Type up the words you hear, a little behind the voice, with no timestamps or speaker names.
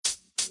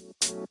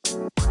What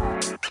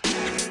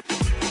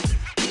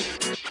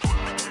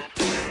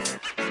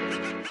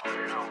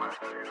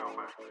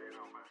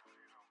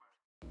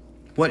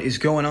is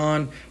going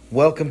on?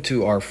 Welcome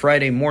to our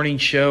Friday morning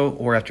show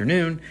or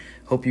afternoon.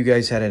 Hope you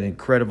guys had an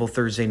incredible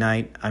Thursday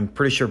night. I'm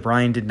pretty sure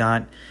Brian did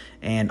not.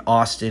 And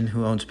Austin,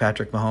 who owns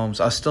Patrick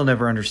Mahomes. I'll still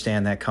never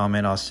understand that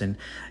comment, Austin.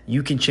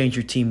 You can change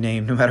your team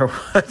name no matter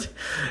what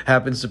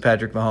happens to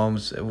Patrick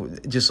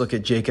Mahomes. Just look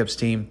at Jacob's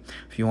team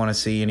if you want to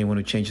see anyone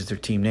who changes their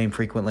team name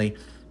frequently.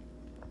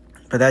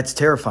 But that's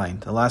terrifying.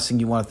 The last thing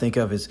you want to think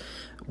of is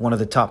one of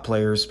the top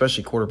players,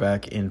 especially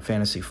quarterback in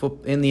fantasy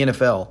football in the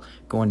NFL,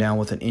 going down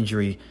with an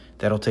injury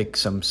that'll take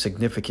some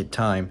significant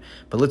time.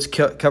 But let's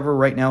cover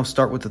right now.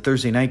 Start with the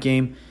Thursday night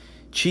game.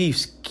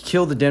 Chiefs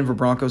kill the Denver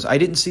Broncos. I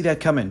didn't see that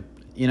coming.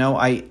 You know,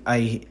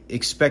 I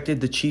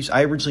expected the Chiefs.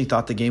 I originally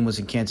thought the game was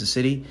in Kansas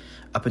City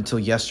up until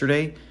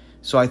yesterday.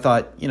 So I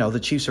thought, you know, the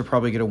Chiefs are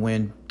probably going to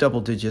win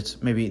double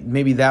digits.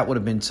 Maybe that would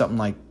have been something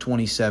like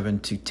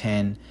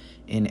 27-10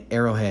 in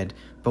Arrowhead.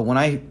 But when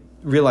I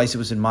realized it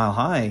was in Mile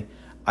High,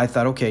 I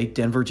thought, okay,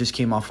 Denver just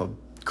came off a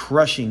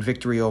crushing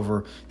victory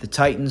over the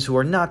Titans, who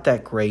are not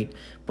that great,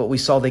 but we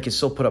saw they could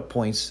still put up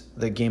points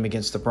the game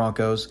against the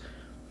Broncos.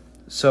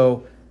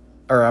 The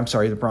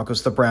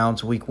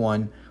Browns, week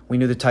 1. We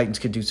knew the Titans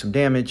could do some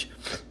damage.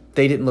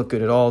 They didn't look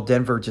good at all.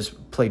 Denver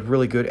just played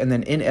really good. And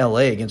then in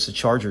L.A. against the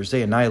Chargers,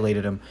 they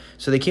annihilated them.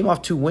 So they came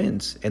off 2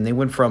 wins, and they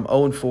went from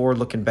 0-4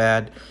 looking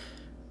bad.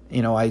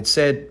 You know, I'd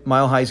said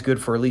Mile High is good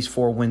for at least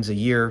 4 wins a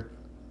year.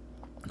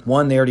 They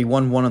already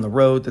won 1 on the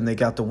road. Then they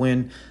got the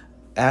win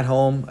at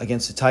home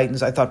against the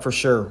Titans. I thought,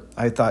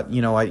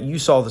 you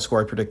saw the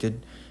score I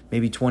predicted,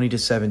 maybe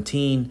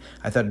 20-17.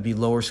 I thought it'd be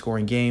lower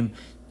scoring game.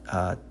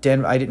 I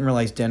didn't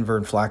realize Denver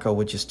and Flacco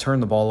would just turn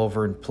the ball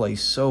over and play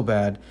so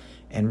bad.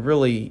 And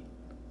really,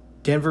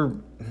 Denver,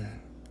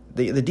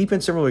 the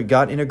defense never really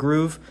got in a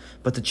groove,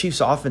 but the Chiefs'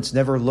 offense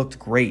never looked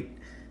great.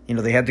 You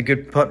know, they had the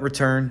good punt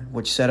return,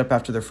 which set up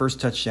after their first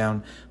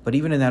touchdown. But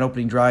even in that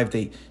opening drive,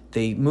 they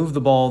moved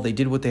the ball, they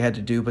did what they had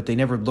to do, but they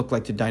never looked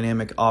like the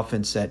dynamic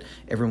offense that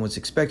everyone was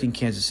expecting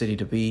Kansas City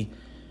to be.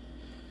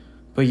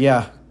 But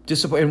yeah,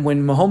 and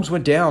when Mahomes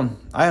went down,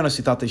 I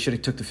honestly thought they should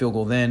have took the field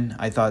goal then.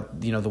 I thought,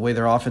 you know, the way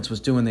their offense was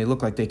doing, they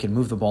looked like they could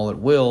move the ball at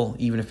will,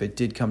 even if it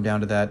did come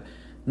down to that.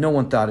 No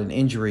one thought an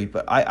injury,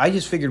 but I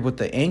just figured with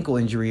the ankle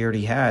injury he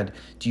already had,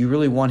 do you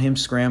really want him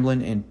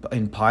scrambling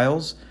in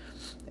piles?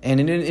 And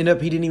he didn't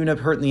even end up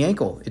hurting the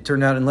ankle. It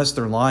turned out, unless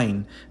they're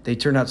lying, they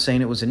turned out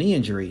saying it was a knee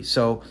injury.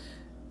 So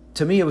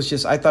to me,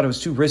 I thought it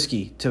was too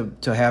risky to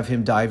have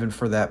him diving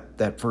for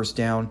that first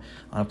down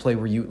on a play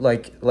where you,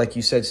 like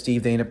you said,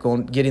 Steve, they end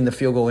up getting the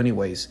field goal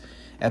anyways.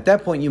 At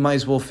that point, you might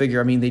as well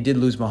figure, they did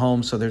lose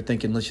Mahomes, so they're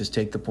thinking, let's just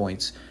take the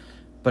points.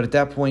 But at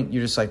that point,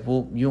 you're just like,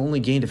 well, you only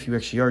gained a few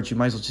extra yards. You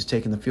might as well just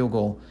take in the field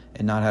goal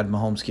and not have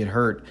Mahomes get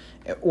hurt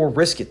or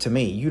risk it. To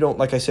me, you don't,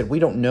 like I said, we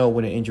don't know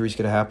when an injury is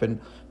going to happen,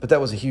 but that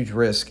was a huge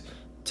risk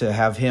to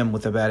have him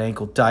with a bad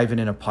ankle diving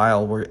in a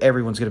pile where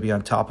everyone's going to be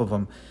on top of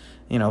him.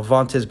 You know,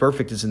 Vontaze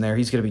Burfict is in there.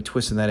 He's going to be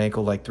twisting that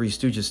ankle like Three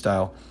Stooges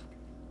style.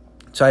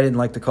 So I didn't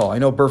like the call. I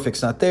know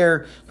Burfict's not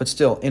there, but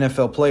still,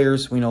 NFL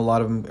players, we know a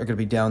lot of them are going to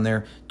be down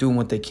there doing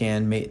what they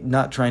can,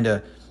 not trying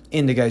to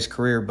end the guy's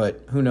career,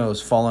 but who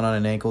knows, falling on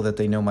an ankle that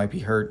they know might be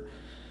hurt.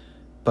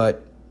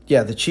 But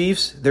yeah, the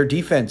Chiefs, their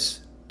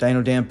defense,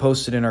 Dino Dan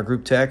posted in our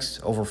group text,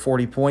 over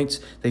 40 points.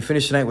 They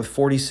finished tonight with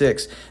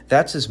 46.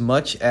 That's as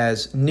much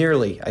as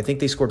nearly, I think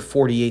they scored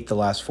 48 the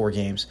last 4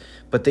 games,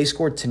 but they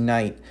scored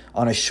tonight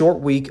on a short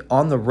week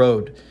on the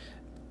road.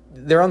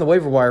 They're on the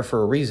waiver wire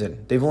for a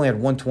reason. They've only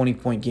had one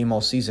 20-point game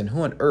all season.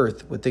 Who on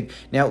earth would think?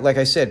 Now, like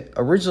I said,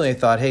 originally I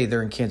thought, hey,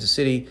 they're in Kansas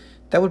City.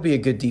 That would be a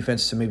good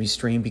defense to maybe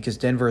stream because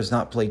Denver has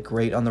not played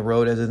great on the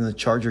road other than the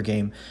Charger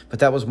game, but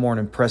that was more an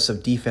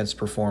impressive defense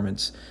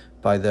performance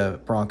by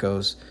the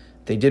Broncos.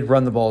 They did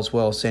run the ball as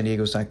well. San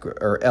Diego's not,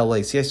 or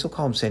LA. See, I still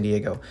call them San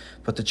Diego,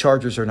 but the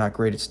Chargers are not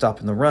great at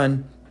stopping the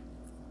run,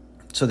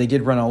 so they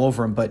did run all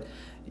over them. But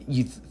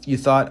you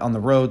thought on the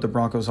road the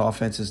Broncos'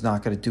 offense is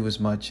not going to do as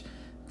much.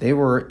 They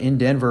were in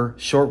Denver,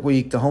 short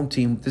week, the home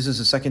team. This is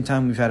the second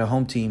time we've had a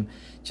home team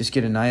just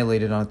get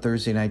annihilated on a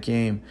Thursday night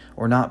game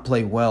or not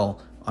play well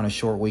on a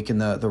short week. In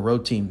the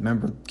road team,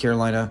 remember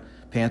Carolina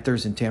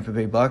Panthers and Tampa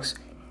Bay Bucks,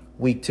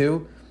 week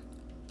 2?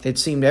 It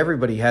seemed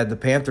everybody had the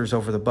Panthers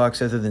over the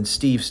Bucks other than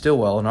Steve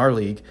Stillwell in our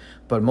league,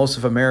 but most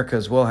of America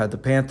as well had the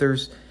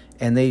Panthers,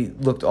 and they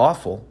looked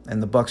awful,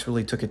 and the Bucks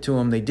really took it to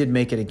them. They did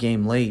make it a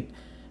game late,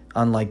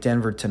 unlike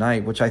Denver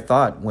tonight, which I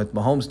thought, with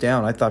Mahomes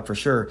down, I thought for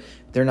sure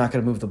they're not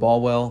going to move the ball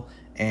well,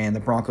 and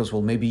the Broncos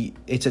will maybe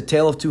 – it's a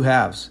tale of two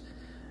halves,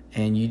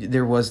 and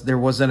there was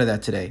none of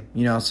that today.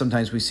 You know,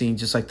 sometimes we've seen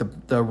just like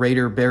the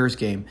Raider-Bears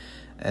game.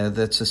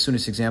 That's the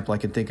soonest example I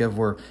can think of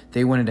where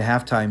they went into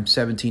halftime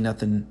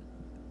 17-0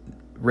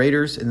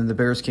 Raiders, and then the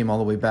Bears came all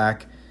the way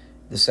back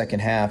the second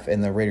half,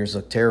 and the Raiders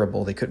looked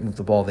terrible. They couldn't move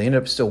the ball. They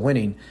ended up still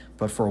winning,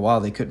 but for a while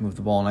they couldn't move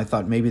the ball, and I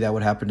thought maybe that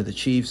would happen to the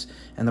Chiefs,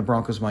 and the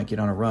Broncos might get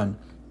on a run.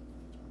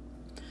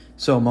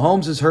 So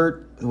Mahomes is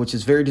hurt, which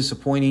is very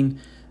disappointing.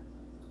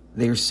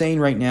 They're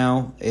saying right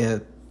now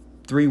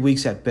 3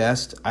 weeks at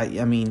best.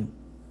 I mean,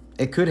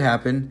 it could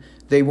happen.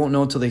 They won't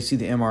know until they see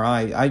the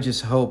MRI. I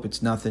just hope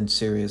it's nothing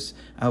serious.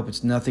 I hope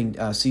it's nothing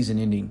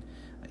season-ending.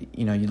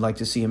 You'd like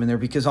to see him in there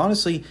because,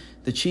 honestly,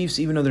 the Chiefs,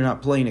 even though they're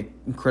not playing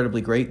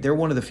incredibly great, they're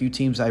one of the few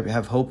teams I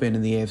have hope in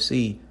the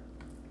AFC.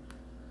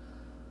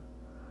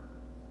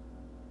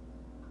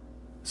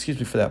 Excuse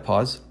me for that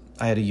pause.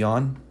 I had a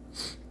yawn.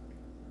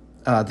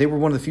 They were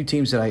one of the few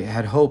teams that I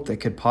had hope that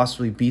could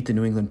possibly beat the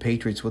New England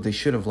Patriots, what they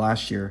should have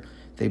last year.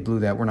 They blew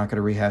that. We're not going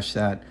to rehash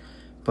that.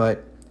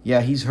 But,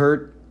 yeah, he's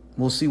hurt.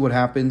 We'll see what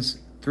happens.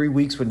 3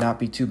 weeks would not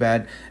be too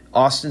bad.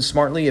 Austin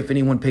Smartley, if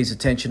anyone pays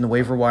attention to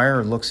waiver wire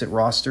or looks at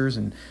rosters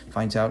and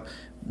finds out,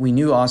 we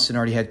knew Austin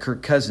already had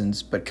Kirk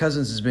Cousins, but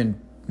Cousins has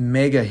been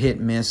mega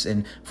hit-miss,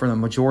 and for the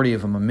majority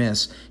of them a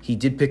miss. He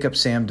did pick up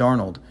Sam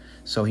Darnold,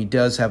 so he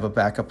does have a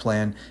backup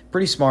plan.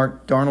 Pretty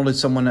smart. Darnold is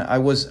someone I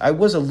was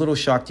a little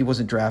shocked he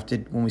wasn't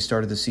drafted when we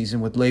started the season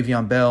with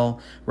Le'Veon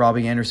Bell,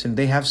 Robbie Anderson.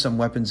 They have some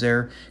weapons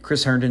there.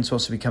 Chris Herndon's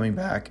supposed to be coming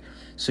back,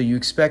 so you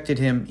expected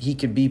him.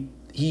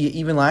 He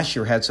even last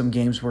year had some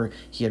games where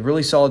he had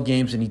really solid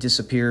games and he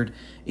disappeared.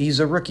 He's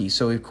a rookie,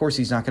 so of course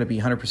he's not going to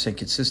be 100%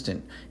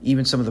 consistent.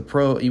 Even some of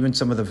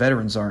the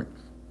veterans aren't.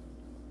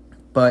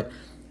 But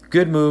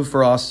good move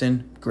for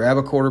Austin. Grab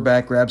a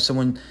quarterback, grab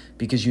someone,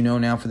 because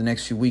now for the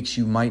next few weeks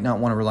you might not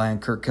want to rely on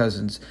Kirk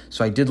Cousins.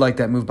 So I did like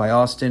that move by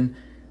Austin.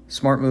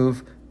 Smart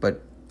move,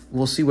 but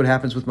we'll see what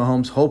happens with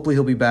Mahomes. Hopefully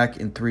he'll be back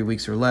in 3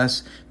 weeks or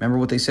less. Remember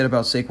what they said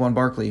about Saquon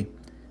Barkley.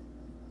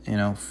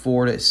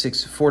 4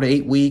 to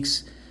 8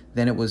 weeks.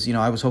 Then it was,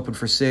 I was hoping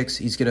for 6.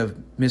 He's going to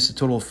miss a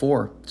total of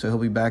 4. So he'll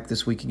be back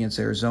this week against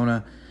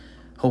Arizona.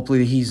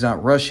 Hopefully he's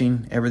not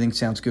rushing. Everything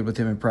sounds good with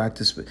him in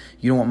practice. But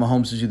you don't want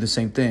Mahomes to do the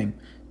same thing.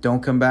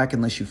 Don't come back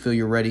unless you feel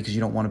you're ready because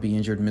you don't want to be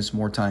injured and miss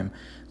more time.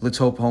 Let's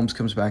hope Mahomes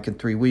comes back in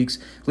 3 weeks.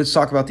 Let's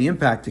talk about the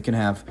impact it can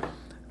have.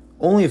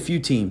 Only a few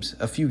teams,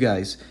 a few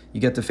guys.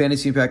 You got the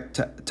fantasy impact,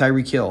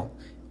 Tyreek Hill.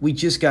 We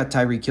just got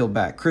Tyreek Hill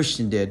back.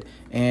 Christian did,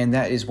 and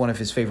that is one of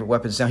his favorite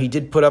weapons. Now, he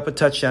did put up a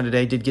touchdown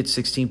today, did get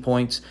 16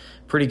 points.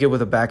 Pretty good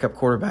with a backup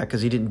quarterback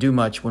because he didn't do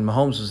much when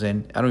Mahomes was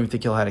in. I don't even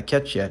think he'll had a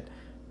catch yet.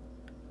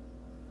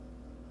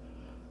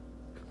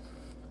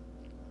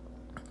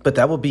 But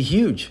that will be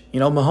huge.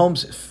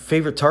 Mahomes'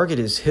 favorite target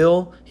is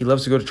Hill. He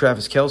loves to go to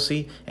Travis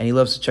Kelce, and he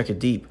loves to check it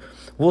deep.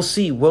 We'll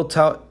see. Will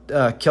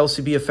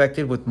Kelce be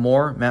affected with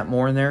Matt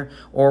Moore in there?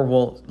 Or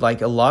will,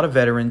 like a lot of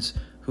veterans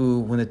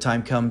who, when the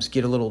time comes,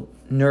 get a little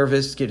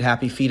nervous, get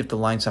happy feet if the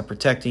line's not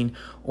protecting,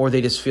 or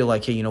they just feel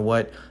like, hey, you know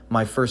what?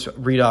 My first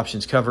read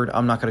option's covered.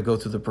 I'm not going to go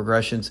through the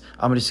progressions.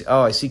 I'm going to say,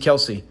 I see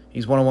Kelce.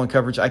 He's one-on-one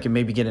coverage. I can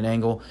maybe get an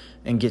angle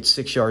and get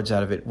 6 yards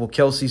out of it. Will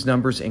Kelce's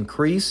numbers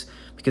increase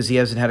because he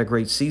hasn't had a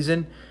great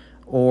season,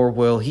 or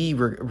will he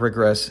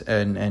regress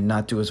and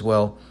not do as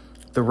well?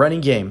 The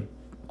running game,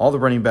 all the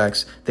running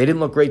backs, they didn't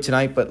look great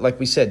tonight, but like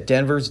we said,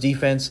 Denver's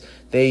defense,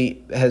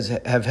 they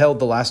have held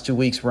the last 2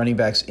 weeks running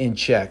backs in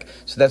check.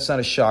 So that's not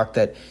a shock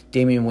that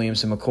Damian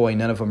Williams and McCoy,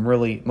 none of them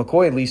really,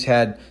 McCoy at least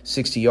had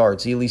 60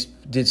 yards. He at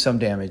least did some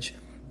damage.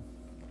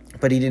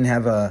 But he didn't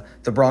have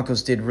the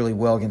Broncos did really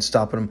well against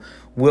stopping him.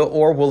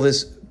 Will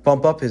this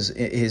bump up his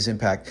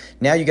impact?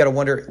 Now you got to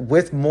wonder,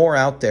 with Moore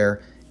out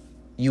there,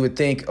 you would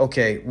think,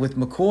 okay, with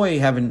McCoy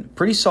having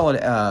pretty solid,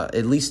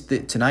 at least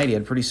tonight he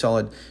had pretty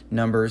solid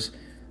numbers.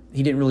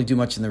 He didn't really do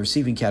much in the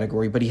receiving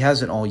category, but he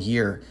hasn't all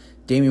year.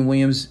 Damian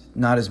Williams,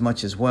 not as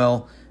much as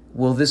well.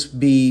 Will this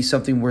be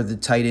something where the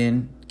tight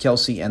end,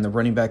 Kelce, and the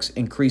running backs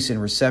increase in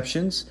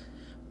receptions?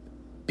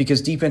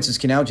 Because defenses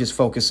can now just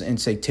focus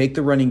and say, take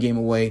the running game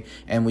away,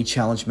 and we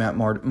challenge Matt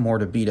Moore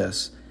to beat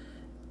us.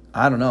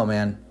 I don't know,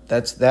 man.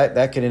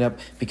 That could end up,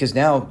 because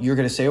now you're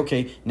going to say,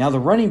 okay, now the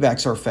running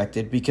backs are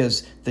affected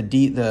because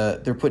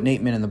they're putting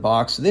 8 men in the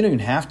box. So they don't even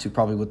have to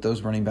probably with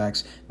those running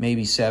backs,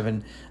 maybe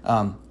 7.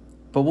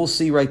 But we'll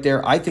see right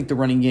there. I think the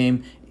running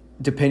game,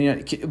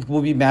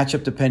 will be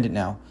matchup dependent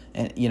now.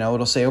 And,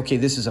 it'll say, okay,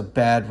 this is a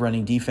bad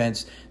running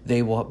defense.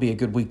 They will be a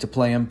good week to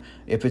play them.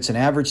 If it's an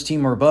average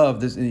team or above,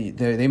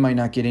 they might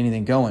not get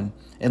anything going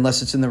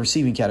unless it's in the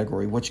receiving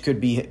category, which could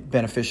be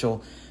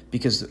beneficial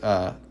because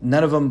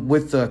none of them,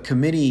 with the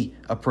committee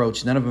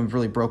approach, none of them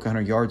really broke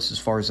 100 yards as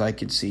far as I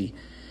could see.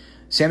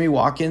 Sammy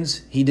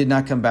Watkins, he did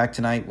not come back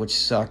tonight, which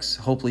sucks.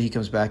 Hopefully he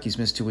comes back. He's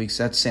missed 2 weeks.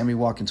 That's Sammy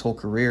Watkins' whole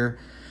career.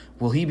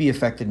 Will he be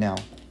affected now?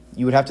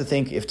 You would have to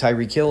think if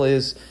Tyreek Hill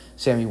is,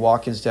 Sammy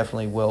Watkins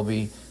definitely will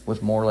be.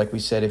 With Moore, like we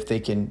said, if they're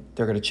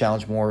going to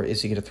challenge Moore,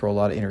 is he going to throw a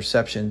lot of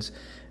interceptions?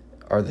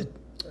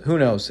 Who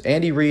knows?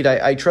 Andy Reid,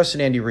 I trust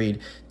in Andy Reid.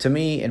 To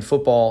me, in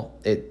football,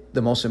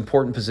 the most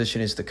important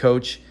position is the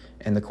coach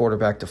and the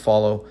quarterback to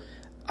follow.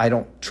 I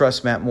don't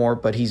trust Matt Moore,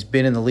 but he's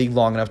been in the league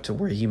long enough to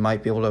where he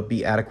might be able to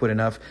be adequate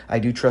enough. I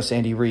do trust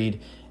Andy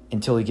Reid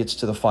until he gets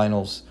to the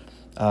finals.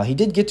 He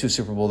did get to a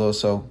Super Bowl, though,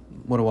 so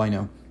what do I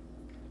know?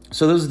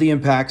 So those are the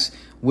impacts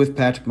with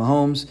Patrick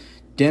Mahomes.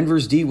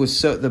 Denver's D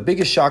was the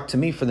biggest shock to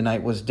me for the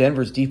night was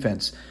Denver's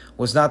defense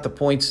was not the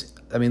points.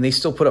 I mean, they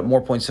still put up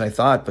more points than I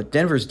thought, but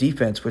Denver's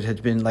defense, which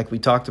had been, like we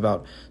talked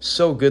about,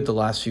 so good the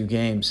last few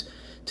games,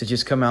 to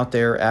just come out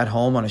there at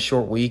home on a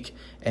short week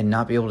and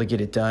not be able to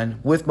get it done.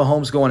 With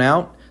Mahomes going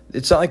out,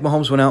 it's not like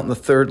Mahomes went out in the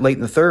third, late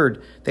in the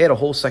third. They had a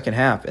whole second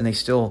half, and they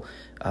still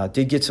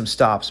did get some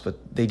stops,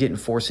 but they didn't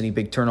force any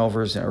big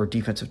turnovers or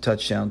defensive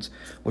touchdowns,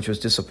 which was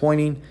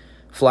disappointing.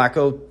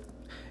 Flacco,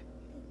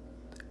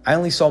 I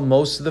only saw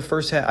most of the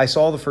first half. I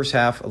saw the first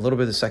half, a little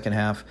bit of the second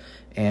half,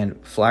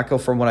 and Flacco,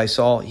 from what I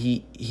saw,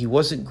 he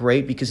wasn't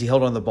great because he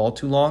held on the ball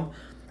too long.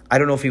 I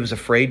don't know if he was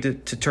afraid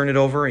to turn it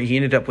over. He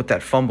ended up with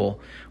that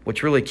fumble,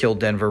 which really killed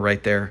Denver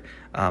right there,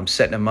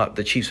 setting them up,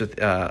 the Chiefs, with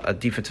a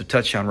defensive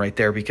touchdown right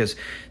there, because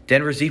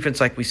Denver's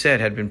defense, like we said,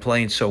 had been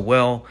playing so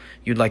well.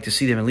 You'd like to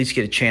see them at least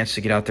get a chance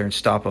to get out there and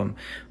stop them.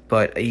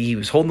 But he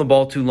was holding the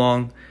ball too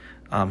long.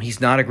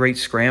 He's not a great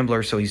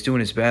scrambler, so he's doing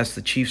his best.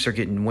 The Chiefs are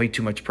getting way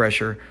too much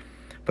pressure.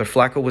 But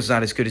Flacco was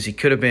not as good as he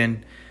could have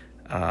been.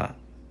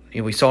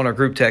 We saw in our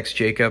group text,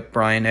 Jacob,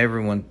 Brian,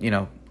 everyone,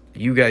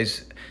 you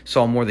guys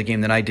saw more of the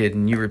game than I did,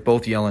 and you were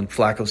both yelling,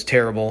 Flacco's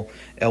terrible.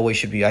 Elway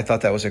should be – I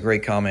thought that was a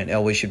great comment.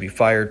 Elway should be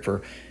fired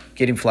for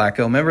getting Flacco.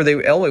 Remember,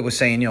 Elway was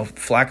saying,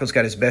 Flacco's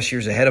got his best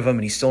years ahead of him,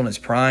 and he's still in his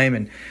prime,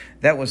 and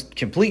that was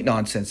complete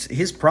nonsense.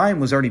 His prime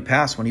was already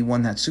past when he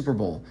won that Super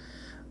Bowl.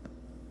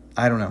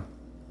 I don't know.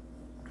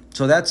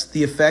 So that's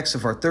the effects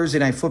of our Thursday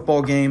night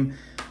football game.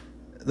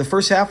 The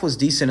first half was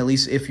decent, at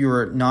least if you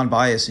were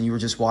non-biased and you were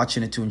just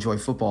watching it to enjoy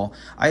football.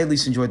 I at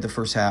least enjoyed the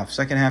first half.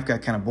 Second half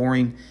got kind of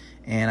boring,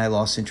 and I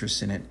lost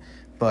interest in it.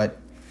 But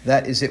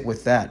that is it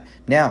with that.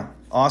 Now,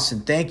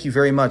 Austin, thank you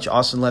very much.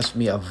 Austin left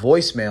me a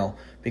voicemail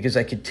because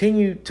I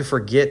continue to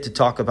forget to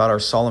talk about our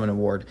Solomon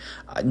Award.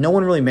 No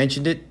one really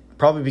mentioned it,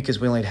 probably because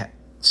we only had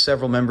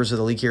several members of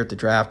the league here at the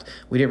draft.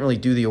 We didn't really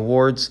do the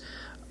awards.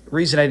 The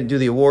reason I didn't do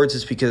the awards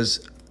is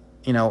because,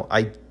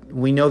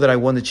 we know that I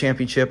won the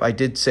championship. I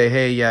did say,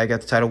 hey, yeah, I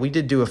got the title. We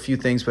did do a few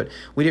things, but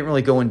we didn't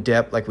really go in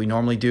depth like we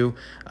normally do.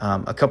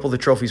 A couple of the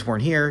trophies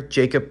weren't here.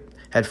 Jacob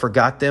had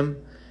forgot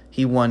them.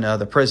 He won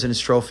the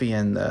President's Trophy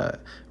and the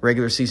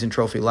regular season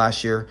trophy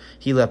last year.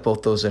 He left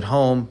both those at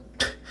home.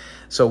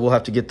 So we'll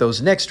have to get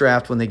those next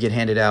draft when they get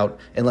handed out.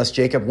 Unless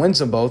Jacob wins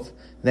them both,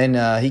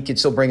 then he could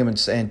still bring them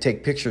and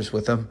take pictures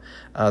with them.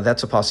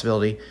 That's a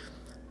possibility.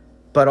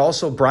 But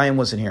also Brian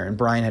wasn't here, and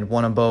Brian had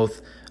won them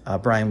both.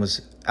 Brian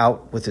was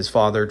out with his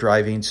father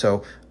driving,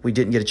 so we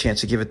didn't get a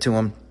chance to give it to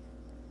him.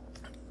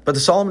 But the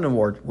Solomon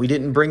Award, we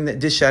didn't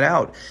dish that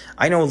out.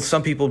 I know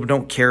some people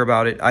don't care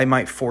about it. I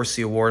might force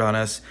the award on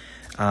us.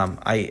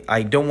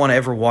 I don't want to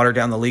ever water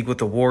down the league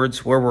with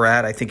awards. Where we're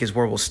at, I think, is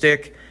where we'll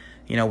stick.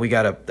 We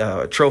got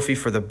a trophy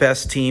for the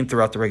best team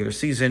throughout the regular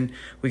season.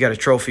 We got a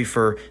trophy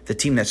for the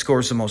team that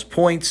scores the most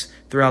points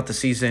throughout the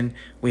season.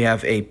 We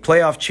have a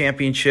playoff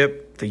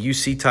championship, the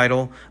UC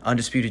title,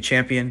 undisputed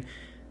champion.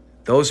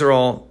 Those are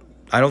all,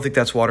 I don't think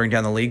that's watering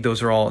down the league.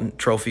 Those are all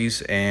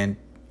trophies. And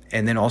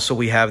then also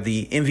we have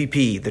the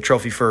MVP, the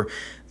trophy for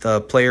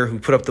the player who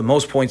put up the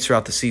most points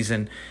throughout the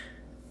season.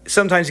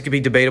 Sometimes it can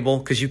be debatable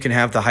because you can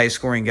have the highest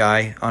scoring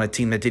guy on a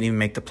team that didn't even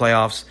make the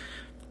playoffs.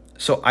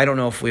 So I don't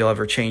know if we'll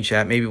ever change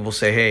that. Maybe we'll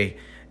say, hey,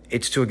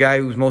 it's to a guy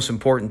who's most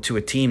important to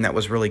a team that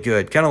was really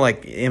good. Kind of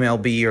like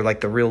MLB or like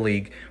the real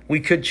league.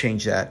 We could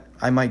change that.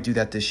 I might do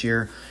that this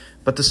year.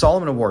 But the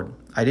Solomon Award,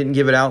 I didn't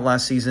give it out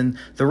last season.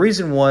 The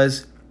reason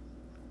was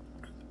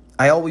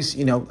I always,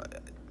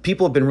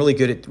 people have been really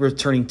good at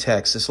returning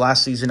texts. This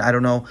last season, I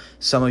don't know,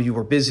 some of you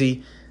were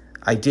busy.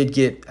 I did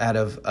get out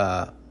of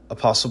a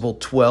possible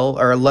 12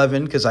 or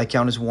 11, because I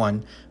count as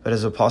one, but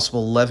as a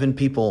possible 11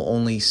 people,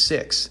 only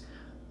 6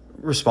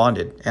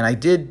 responded. And I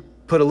did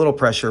put a little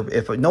pressure.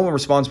 If no one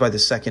responds by the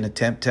second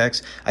attempt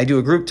text, I do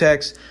a group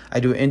text, I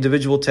do an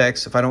individual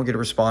text. If I don't get a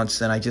response,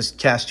 then I just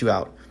cast you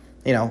out.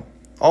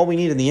 All we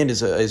need in the end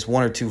is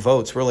 1 or 2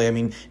 votes, really. I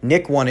mean,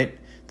 Nick won it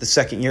the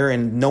second year,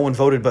 and no one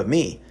voted but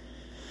me.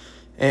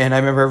 And I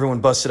remember everyone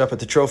busted up at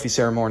the trophy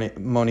ceremony,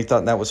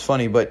 thought that was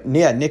funny. But,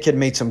 yeah, Nick had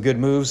made some good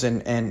moves,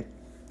 and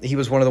he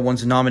was one of the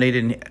ones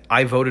nominated. And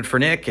I voted for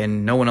Nick,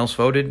 and no one else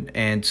voted.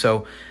 And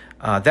so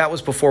that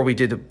was before we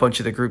did a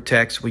bunch of the group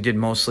texts. We did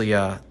mostly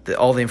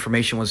all the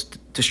information was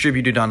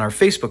distributed on our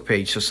Facebook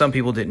page, so some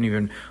people didn't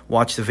even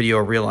watch the video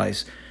or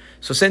realize.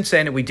 So since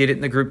then, we did it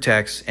in the group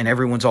text, and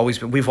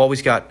we've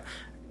always got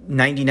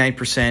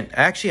 99%,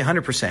 actually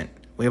 100%.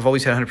 We have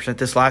always had 100%.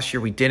 This last year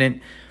we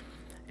didn't.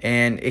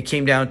 And it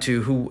came down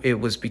to who it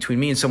was between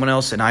me and someone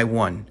else, and I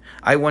won.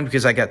 I won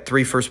because I got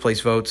 3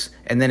 first-place votes,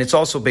 and then it's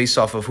also based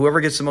off of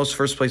whoever gets the most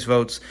first-place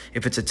votes.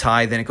 If it's a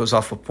tie, then it goes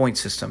off a point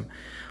system.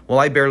 Well,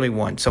 I barely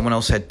won. Someone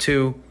else had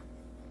 2.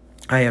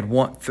 I had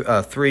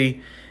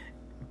 3.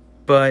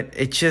 But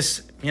it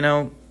just,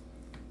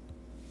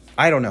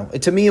 I don't know.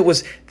 To me,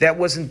 that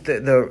wasn't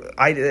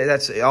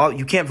that's all.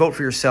 You can't vote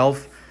for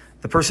yourself.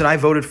 The person I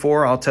voted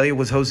for, I'll tell you,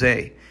 was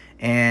Jose,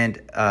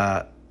 and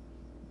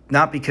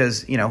not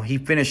because, he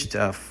finished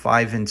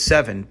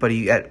 5-7, but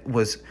he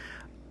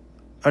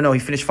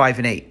finished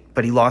 5-8,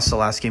 but he lost the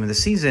last game of the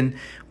season,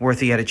 where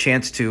he had a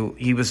chance to.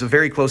 He was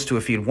very close to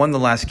if he had won the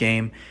last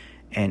game,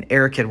 and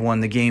Eric had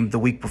won the game the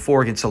week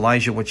before against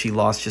Elijah, which he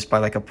lost just by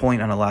like a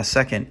point on the last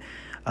second.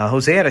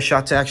 Jose had a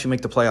shot to actually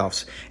make the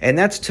playoffs. And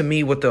that's, to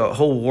me, what the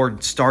whole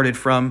award started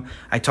from.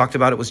 I talked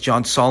about it was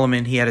John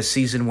Solomon. He had a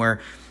season where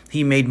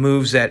he made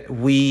moves that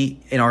we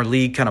in our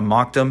league kind of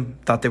mocked him,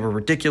 thought they were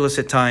ridiculous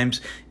at times.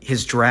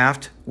 His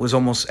draft was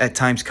almost at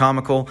times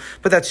comical,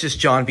 but that's just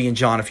John being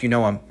John if you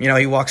know him.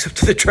 He walks up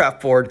to the draft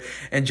board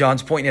and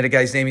John's pointing at a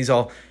guy's name. He's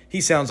all,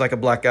 he sounds like a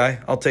black guy.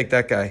 I'll take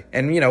that guy.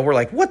 And, we're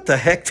like, what the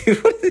heck, dude?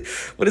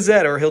 What is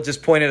that? Or he'll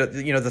just point at,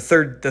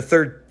 the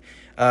third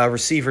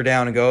receiver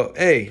down and go,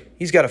 hey,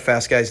 he's got a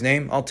fast guy's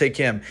name. I'll take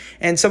him.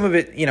 And some of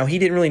it, he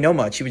didn't really know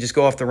much. He would just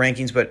go off the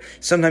rankings. But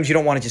sometimes you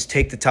don't want to just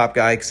take the top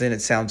guy because then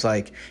it sounds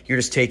like you're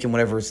just taking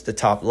whatever's the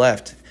top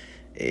left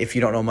if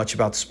you don't know much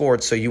about the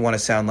sport. So you want to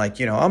sound like,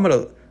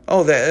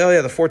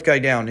 the fourth guy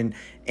down.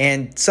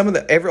 And some of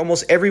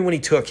almost everyone he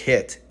took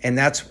hit. And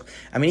that's,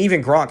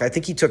 even Gronk. I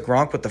think he took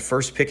Gronk with the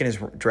first pick in his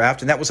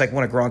draft. And that was like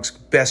one of Gronk's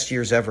best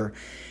years ever.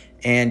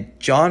 And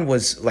John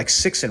was like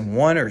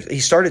 6-1, or he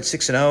started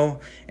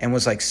 6-0 and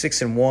was like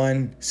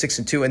 6-1,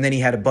 6-2, and then he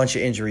had a bunch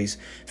of injuries.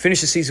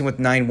 Finished the season with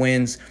 9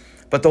 wins.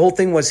 But the whole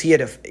thing was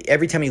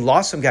every time he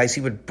lost some guys,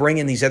 he would bring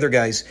in these other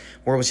guys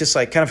where it was just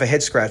like kind of a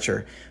head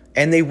scratcher.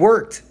 And they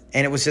worked.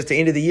 And it was at the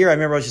end of the year, I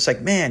remember I was just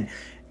like, man,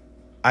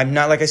 I'm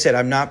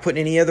not putting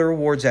any other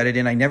awards at it,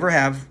 and I never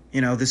have.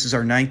 This is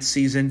our 9th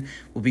season.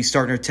 We'll be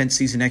starting our 10th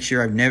season next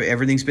year.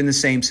 Everything's been the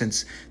same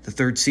since the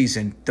 3rd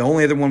season. The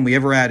only other one we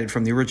ever added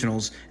from the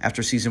originals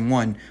after season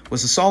 1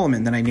 was the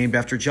Solomon that I named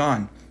after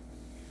John.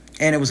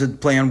 And it was a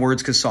play on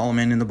words because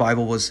Solomon in the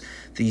Bible was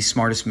the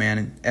smartest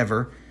man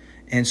ever.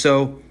 And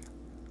so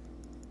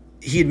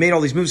he had made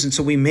all these moves, and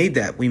so we made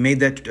that.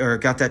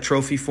 Got that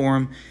trophy for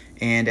him.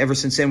 And ever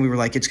since then, we were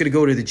like, it's going to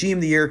go to the GM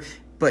of the year.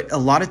 But a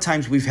lot of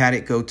times we've had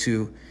it go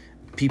to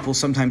people.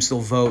 Sometimes they'll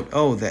vote.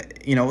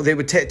 They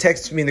would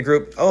text me in the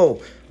group.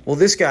 Oh, well,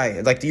 this guy,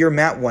 like the year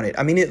Matt won it.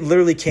 It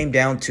literally came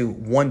down to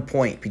 1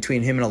 point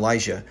between him and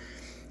Elijah.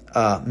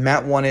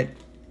 Matt won it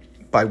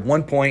by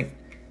 1 point,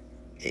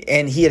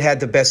 and he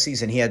had the best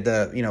season. He had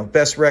the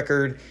best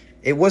record.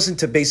 It wasn't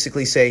to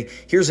basically say,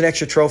 here's an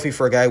extra trophy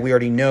for a guy we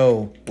already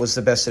know was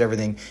the best at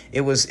everything.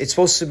 It's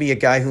supposed to be a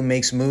guy who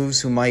makes moves,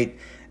 who might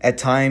at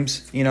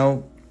times,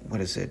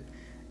 what is it?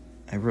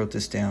 I wrote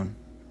this down.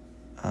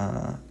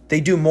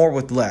 They do more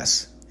with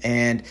less.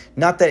 And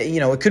not that,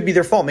 it could be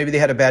their fault. Maybe they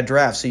had a bad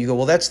draft. So you go,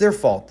 well, that's their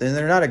fault. Then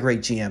they're not a great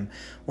GM.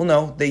 Well,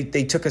 no, they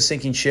took a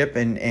sinking ship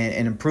and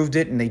improved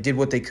it, and they did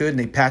what they could, and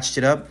they patched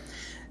it up.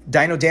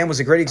 Dino Dan was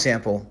a great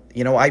example.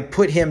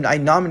 I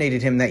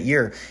nominated him that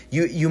year.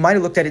 You might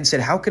have looked at it and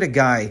said, how could a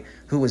guy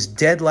who was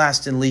dead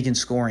last in league in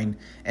scoring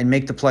and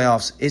make the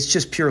playoffs? It's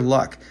just pure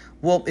luck.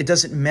 Well, it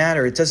doesn't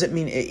matter. It doesn't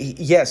mean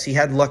yes, he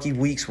had lucky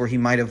weeks where he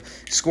might have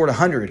scored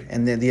 100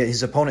 and then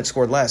his opponent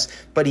scored less.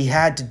 But he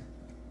had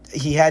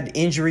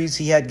injuries.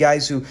 He had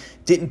guys who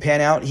didn't pan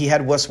out. He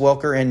had Wes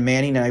Welker and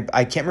Manning, and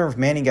I can't remember if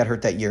Manning got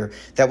hurt that year.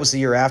 That was the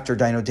year after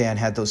Dino Dan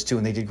had those two,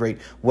 and they did great.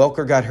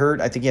 Welker got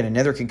hurt. I think he had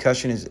another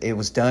concussion. It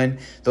was done.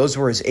 Those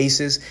were his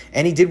aces,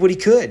 and he did what he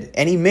could,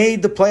 and he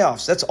made the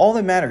playoffs. That's all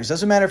that matters.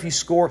 Doesn't matter if you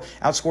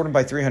outscored him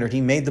by 300.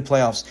 He made the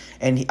playoffs,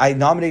 and I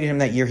nominated him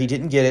that year. He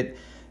didn't get it.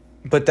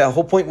 But the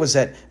whole point was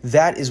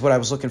that is what I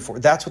was looking for.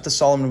 That's what the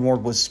Solomon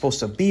Award was supposed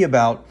to be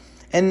about.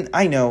 And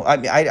I know,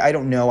 I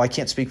don't know. I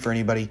can't speak for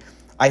anybody.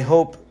 I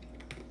hope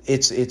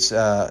it's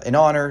an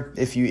honor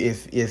if you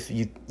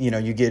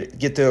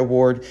get the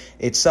award.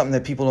 It's something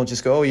that people don't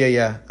just go, oh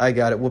yeah, I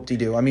got it,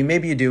 whoop-de-doo.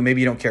 Maybe you do,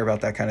 maybe you don't care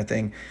about that kind of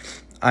thing.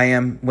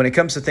 When it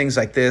comes to things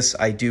like this,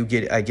 I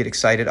get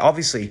excited.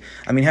 Obviously,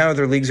 how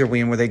other leagues are we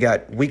in where they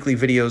got weekly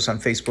videos on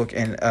Facebook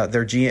and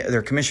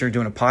their commissioner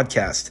doing a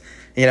podcast?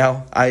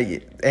 I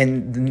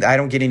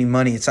don't get any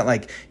money. It's not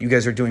like you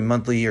guys are doing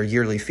monthly or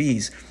yearly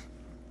fees.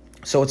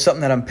 So it's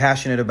something that I'm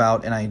passionate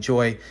about and I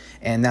enjoy,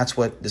 and that's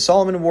what the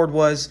Solomon Award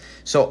was.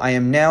 So I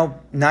am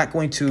now it's not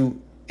going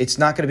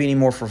to be any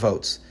more for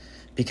votes,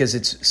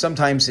 because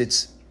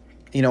sometimes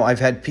I've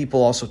had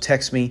people also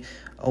text me,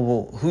 oh,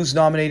 well, who's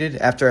nominated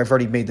after I've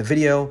already made the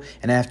video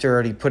and after I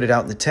already put it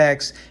out in the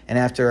text and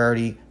after I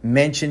already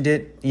mentioned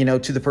it,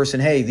 to the person,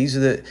 hey, these are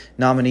the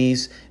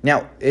nominees.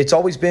 Now, it's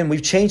always been,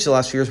 we've changed the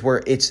last few years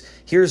where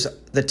here's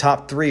the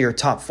top 3 or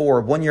top 4.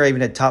 One year I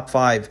even had top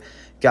 5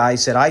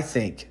 guys that I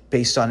think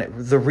based on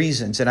the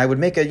reasons. And I would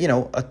make a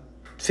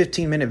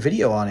 15-minute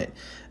video on it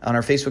on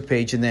our Facebook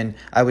page. And then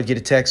I would get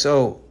a text,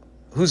 oh,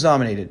 who's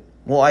nominated?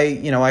 Well, I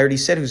already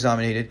said who's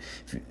nominated.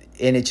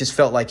 And it just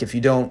felt like if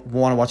you don't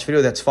want to watch the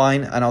video, that's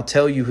fine. And I'll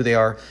tell you who they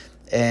are.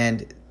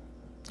 And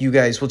you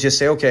guys will just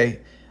say,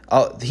 okay,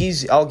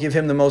 I'll give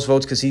him the most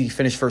votes because he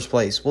finished first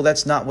place. Well,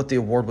 that's not what the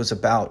award was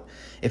about.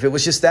 If it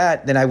was just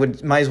that, then I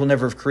might as well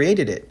never have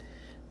created it.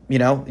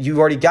 You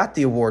already got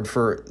the award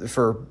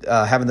for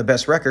having the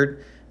best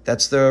record.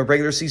 That's the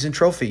regular season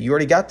trophy. You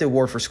already got the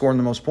award for scoring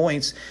the most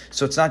points.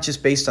 So it's not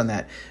just based on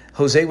that.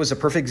 Jose was a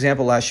perfect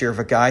example last year of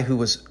a guy who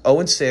was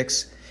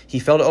 0-6. He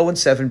fell to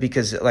 0-7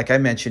 because, like I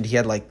mentioned, he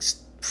had like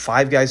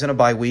 5 guys on a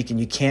bye week, and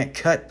you can't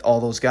cut all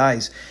those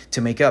guys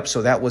to make up.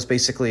 So that was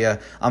basically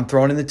I'm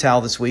throwing in the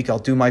towel this week. I'll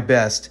do my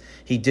best.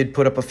 He did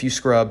put up a few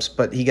scrubs,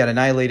 but he got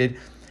annihilated.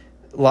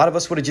 a lot of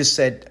us would have just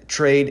said,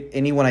 trade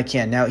anyone I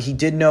can. Now, he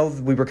did know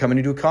we were coming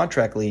into a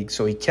contract league,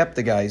 so he kept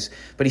the guys,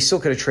 but he still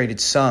could have traded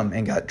some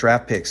and got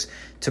draft picks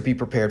to be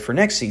prepared for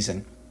next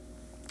season.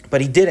 But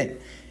he didn't.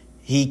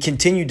 He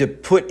continued to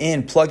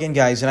plug in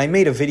guys, and I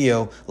made a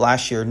video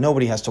last year.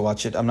 Nobody has to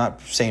watch it. I'm not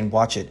saying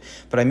watch it,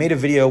 but I made a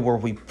video where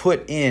we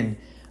put in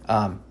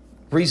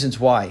reasons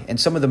why and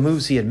some of the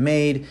moves he had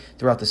made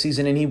throughout the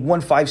season, and he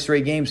won 5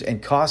 straight games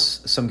and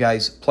cost some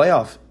guys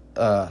playoff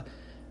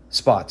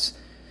spots.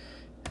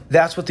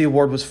 That's what the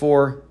award was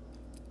for.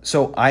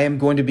 So I am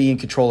going to be in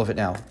control of it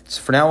now.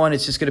 So from now on,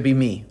 it's just going to be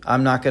me.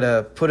 I'm not going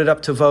to put it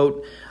up to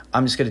vote.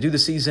 I'm just going to do the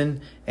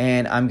season,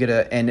 and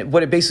and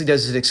what it basically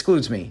does is it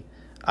excludes me.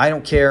 I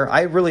don't care.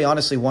 I really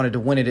honestly wanted to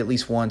win it at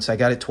least once. I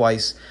got it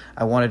twice.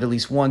 I wanted at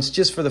least once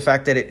just for the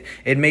fact that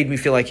it made me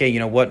feel like, hey, you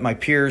know what? My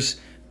peers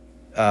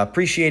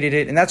appreciated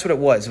it, and that's what it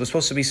was. It was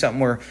supposed to be something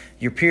where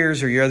your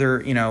peers or your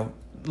other,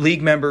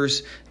 league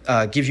members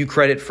give you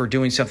credit for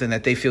doing something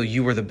that they feel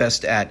you were the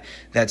best at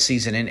that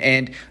season.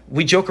 And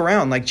we joke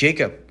around like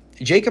Jacob.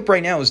 Jacob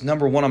right now is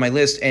number 1 on my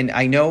list, and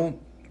I know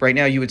right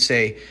now you would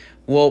say,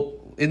 well,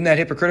 isn't that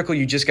hypocritical?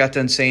 You just got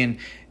done saying,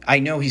 I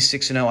know he's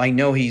 6-0. I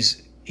know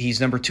he's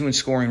number 2 in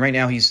scoring. Right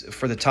now he's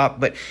for the top,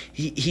 but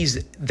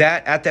he's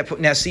that at that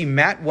point. Now see,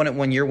 Matt won it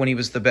one year when he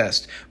was the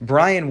best.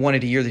 Brian won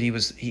it a year that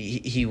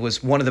he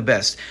was one of the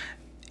best.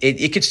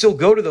 It could still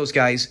go to those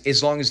guys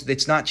as long as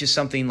it's not just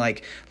something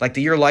like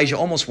the year Elijah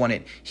almost won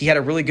it. He had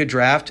a really good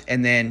draft,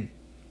 and then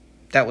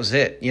that was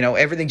it.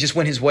 Everything just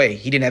went his way.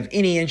 He didn't have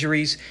any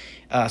injuries.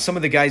 Some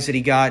of the guys that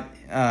he got,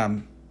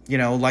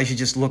 Elijah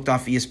just looked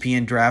off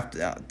ESPN draft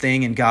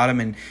thing and got him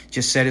and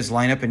just set his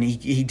lineup. And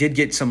he did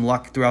get some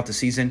luck throughout the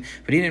season,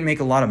 but he didn't make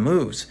a lot of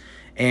moves.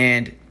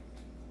 And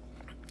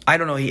I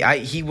don't know.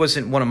 He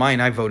wasn't one of mine.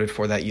 I voted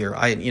for that year.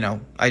 I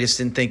just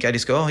didn't think. I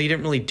just go, oh, he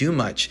didn't really do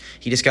much.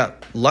 He just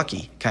got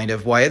lucky, kind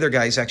of. Why other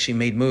guys actually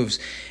made moves.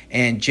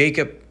 And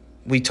Jacob,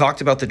 we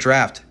talked about the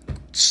draft.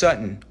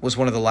 Sutton was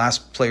one of the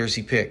last players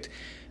he picked.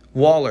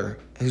 Waller,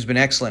 who's been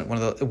excellent,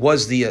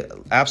 was the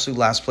absolute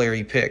last player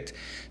he picked.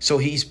 So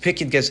he's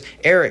picking because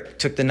Eric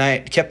kept the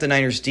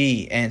Niners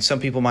D, and some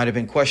people might have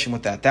been questioned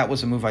with that. That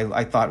was a move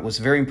I thought was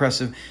very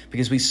impressive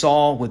because we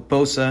saw with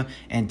Bosa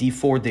and D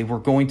Ford they were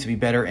going to be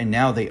better, and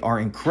now they are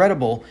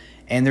incredible.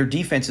 And their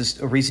defense is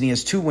a reason he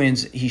has 2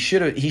 wins. He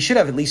should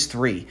have at least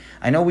 3.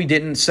 I know we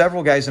didn't.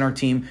 Several guys in our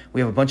team,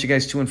 we have a bunch of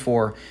guys 2 and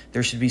 4.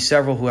 There should be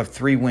several who have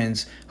 3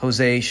 wins.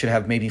 Jose should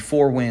have maybe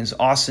 4 wins.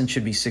 Austin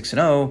should be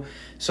 6-0.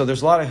 So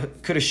there's a lot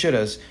of coulda,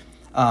 shouldas.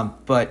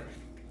 But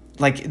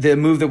like the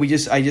move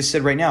that I just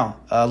said right now,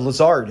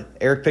 Lazard.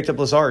 Eric picked up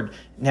Lazard.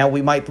 Now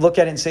we might look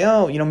at it and say,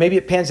 oh, maybe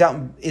it pans out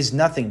and is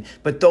nothing.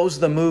 But those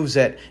are the moves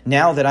that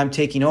now that I'm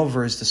taking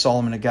over as the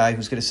Solomon, a guy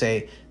who's going to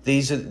say,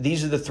 these are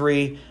the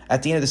 3.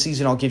 At the end of the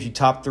season, I'll give you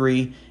top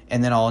 3,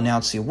 and then I'll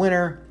announce the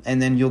winner,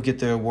 and then you'll get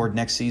the award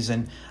next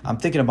season. I'm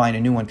thinking of buying a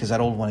new one because that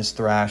old one is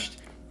thrashed.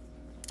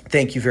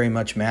 Thank you very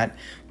much, Matt.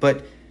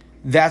 But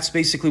that's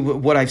basically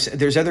what I've said.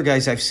 There's other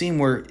guys I've seen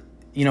where,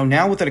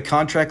 now within a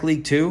contract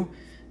league too,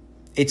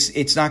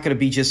 it's not going to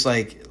be just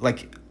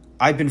like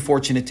I've been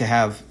fortunate to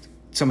have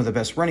some of the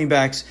best running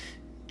backs.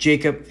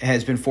 Jacob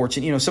has been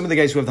fortunate. Some of the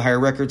guys who have the higher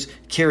records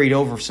carried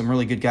over some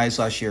really good guys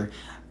last year.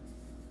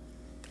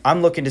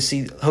 I'm looking to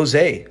see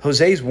Jose.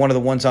 Jose's one of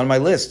the ones on my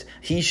list.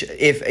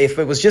 If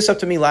it was just up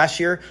to me last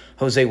year,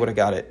 Jose would have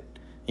got it.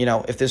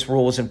 If this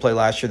rule was in play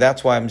last year,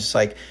 that's why I'm just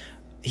like,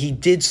 he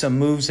did some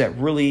moves that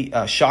really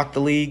shocked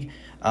the league,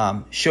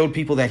 showed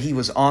people that he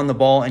was on the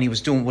ball and he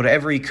was doing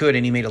whatever he could,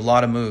 and he made a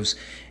lot of moves.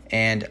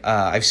 And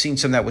I've seen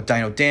some of that with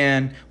Dino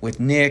Dan, with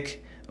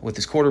Nick, with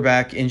his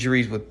quarterback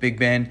injuries, with Big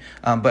Ben.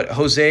 But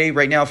Jose,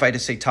 right now, if I had to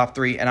say top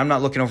 3, and I'm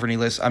not looking over any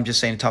lists, I'm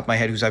just saying top of my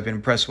head who's I've been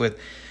impressed with.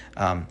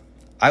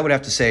 I would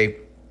have to say,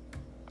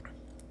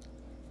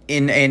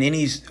 in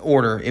any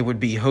order, it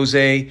would be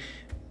Jose,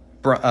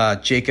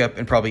 Jacob,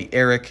 and probably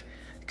Eric,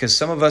 because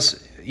some of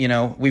us,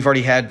 we've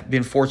already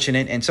been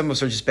fortunate, and some of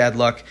us are just bad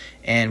luck,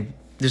 and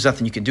there's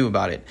nothing you can do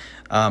about it.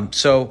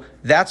 So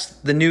that's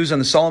the news on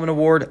the Solomon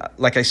Award.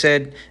 Like I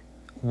said,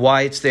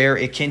 why it's there.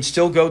 It can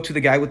still go to the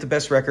guy with the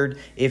best record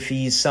if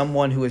he's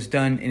someone who has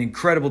done an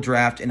incredible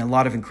draft and a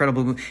lot of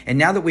incredible moves. And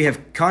now that we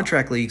have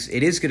contract leagues,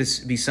 it is going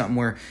to be something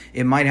where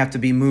it might have to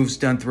be moves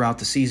done throughout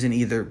the season,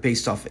 either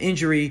based off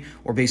injury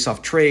or based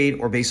off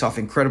trade or based off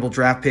incredible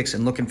draft picks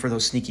and looking for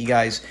those sneaky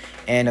guys.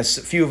 And a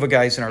few of the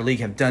guys in our league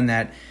have done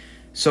that.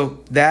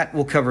 So that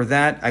will cover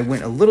that. I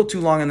went a little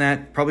too long on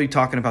that, probably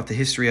talking about the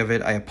history of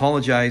it. I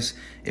apologize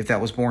if that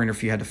was boring or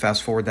if you had to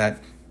fast forward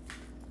that.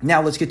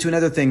 Now let's get to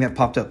another thing that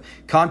popped up.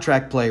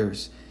 Contract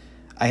players.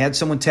 I had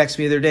someone text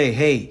me the other day,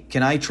 hey,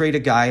 can I trade a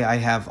guy I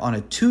have on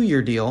a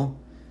 2-year deal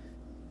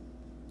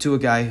to a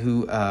guy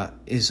who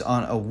is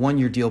on a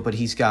 1-year deal, but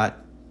he's got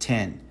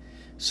 10.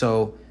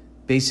 So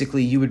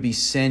basically you would be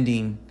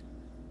sending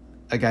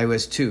a guy who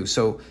has 2.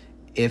 So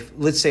if,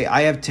 let's say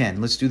I have 10,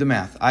 let's do the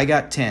math. I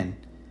got 10,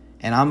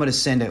 and I'm going to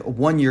send a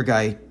 1-year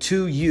guy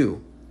to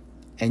you,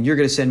 and you're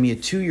going to send me a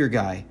 2-year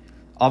guy.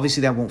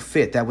 obviously that won't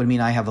fit. That would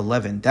mean I have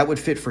 11. That would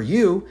fit for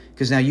you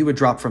because now you would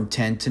drop from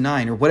 10 to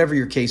 9 or whatever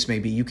your case may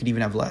be. You could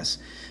even have less.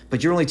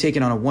 But you're only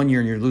taking on a 1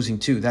 year and you're losing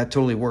 2. That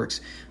totally works.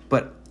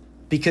 But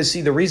because,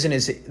 see, the reason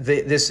is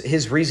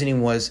his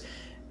reasoning was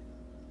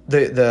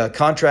the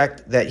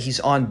contract that he's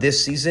on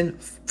this season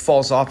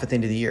falls off at the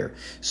end of the year.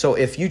 So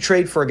if you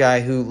trade for a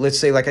guy who, let's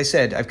say, like I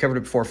said, I've covered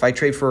it before, if I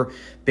trade for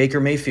Baker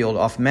Mayfield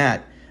off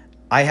Matt,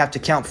 I have to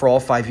count for all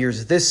 5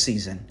 years this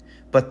season.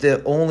 But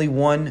the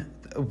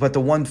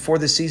one for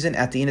the season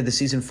at the end of the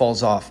season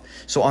falls off.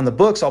 So on the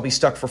books, I'll be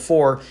stuck for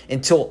 4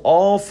 until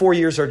all 4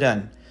 years are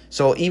done.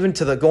 So even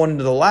going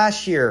into the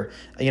last year,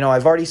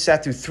 I've already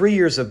sat through 3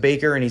 years of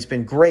Baker and he's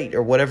been great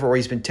or whatever, or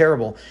he's been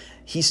terrible.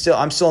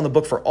 I'm still on the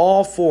book for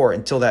all 4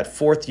 until that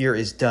 4th year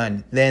is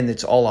done. Then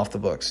it's all off the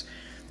books.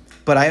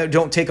 But I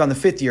don't take on the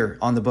 5th year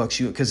on the books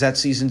because that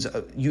season's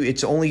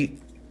it's only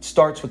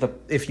starts with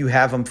if you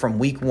have them from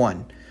week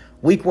 1.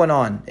 Week 1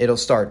 on, it'll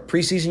start.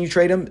 Preseason, you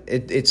trade him,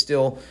 it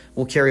still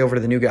will carry over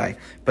to the new guy.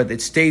 But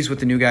it stays with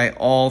the new guy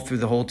all through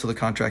the whole till the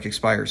contract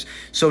expires.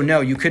 So no,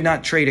 you could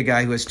not trade a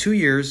guy who has 2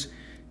 years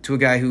to a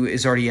guy who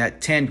is already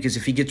at 10, because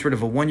if he gets rid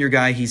of a 1 year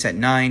guy, he's at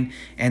 9,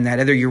 and that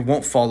other year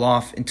won't fall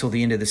off until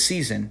the end of the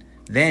season.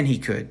 Then he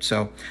could.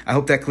 So I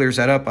hope that clears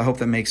that up. I hope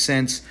that makes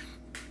sense.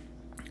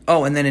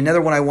 Oh, and then another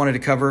one I wanted to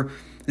cover.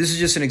 This is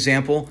just an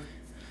example.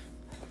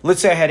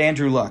 Let's say I had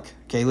Andrew Luck.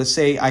 Okay, let's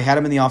say I had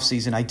him in the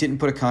offseason. I didn't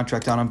put a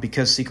contract on him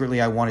because secretly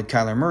I wanted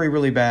Kyler Murray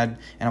really bad,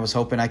 and I was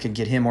hoping I could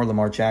get him or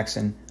Lamar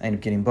Jackson. I ended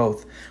up getting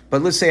both.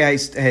 But let's say I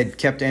had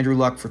kept Andrew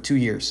Luck for 2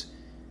 years,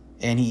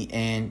 and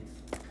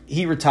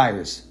he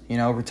retires.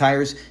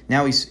 Retires.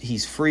 Now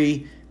he's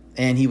free,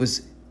 and he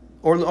was,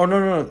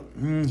 no.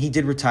 He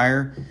did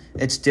retire.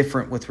 It's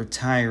different with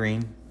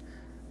retiring,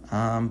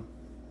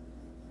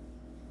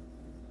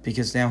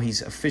 because now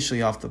he's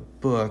officially off the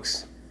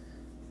books.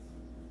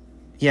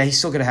 Yeah, he's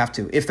still going to have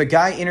to. If the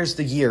guy enters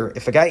the year,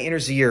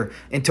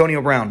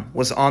 Antonio Brown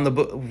was on the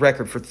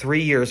record for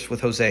 3 years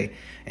with Jose.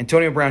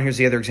 Antonio Brown, here's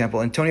the other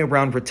example. Antonio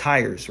Brown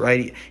retires,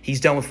 right?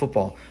 He's done with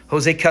football.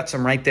 Jose cuts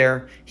him right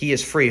there. He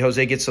is free.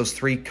 Jose gets those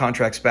 3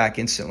 contracts back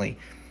instantly.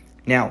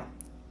 Now,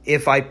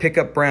 if I pick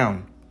up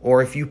Brown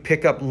or if you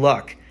pick up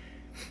Luck,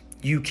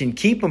 you can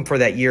keep him for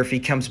that year if he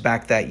comes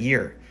back that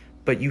year.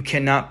 But you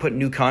cannot put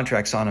new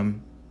contracts on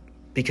him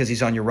because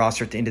he's on your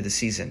roster at the end of the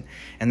season.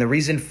 And the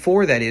reason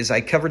for that is I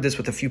covered this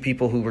with a few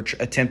people who were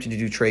attempting to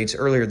do trades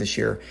earlier this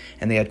year,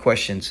 and they had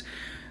questions.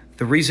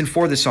 The reason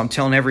for this, so I'm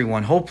telling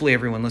everyone, hopefully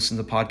everyone listens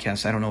to the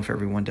podcast. I don't know if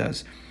everyone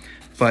does.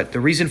 But the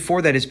reason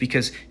for that is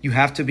because you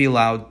have to be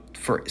allowed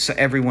for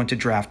everyone to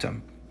draft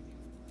him.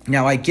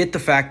 Now, I get the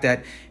fact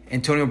that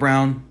Antonio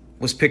Brown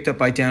was picked up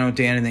by Dan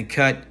O'Dan and then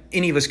cut.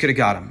 Any of us could have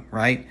got him,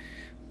 right?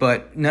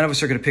 But none of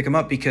us are going to pick him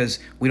up because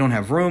we don't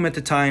have room at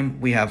the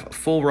time. We have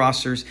full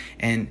rosters,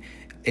 and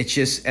it's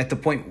just at the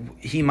point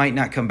he might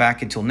not come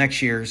back until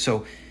next year.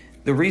 So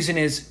the reason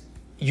is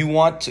you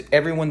want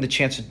everyone the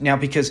chance to, now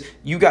because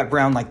you got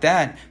Brown like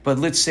that, but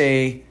let's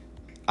say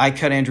I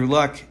cut Andrew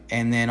Luck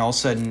and then all of a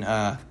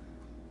sudden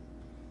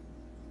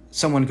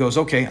someone goes,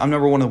 okay, I'm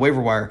number 1 on the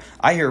waiver wire.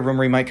 I hear a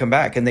rumor he might come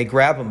back, and they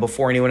grab him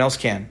before anyone else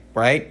can,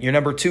 right? You're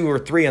number 2 or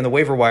 3 on the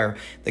waiver wire.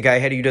 The guy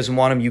ahead of you doesn't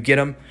want him. You get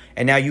him,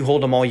 and now you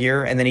hold him all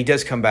year, and then he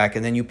does come back,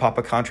 and then you pop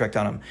a contract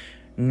on him.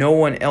 No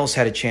one else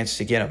had a chance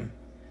to get him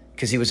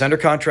because he was under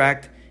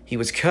contract, he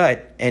was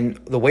cut, and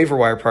the waiver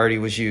wire priority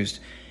was used.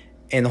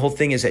 And the whole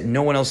thing is that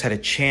no one else had a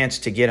chance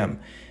to get him.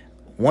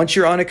 Once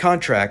you're on a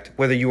contract,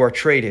 whether you are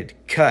traded,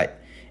 cut,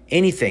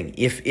 anything.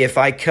 If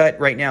I cut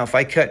right now, if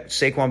I cut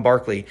Saquon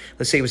Barkley,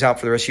 let's say he was out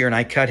for the rest of the year and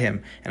I cut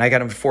him and I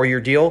got him a 4-year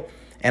deal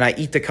and I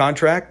eat the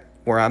contract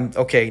where I'm,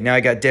 okay, now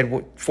I got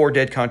 4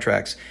 dead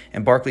contracts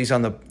and Barkley's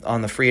on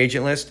the free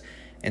agent list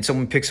and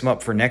someone picks him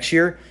up for next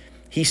year,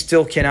 he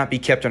still cannot be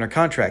kept under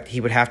contract.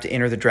 He would have to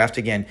enter the draft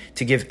again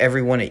to give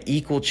everyone an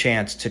equal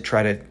chance to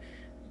try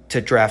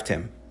to draft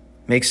him.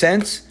 Make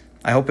sense?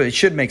 I hope it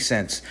should make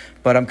sense.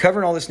 But I'm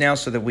covering all this now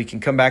so that we can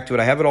come back to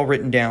it. I have it all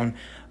written down.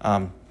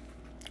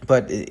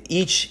 But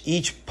each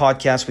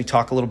podcast we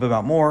talk a little bit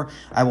about more.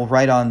 I will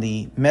write on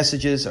the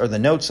messages or the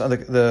notes on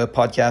the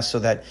podcast so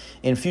that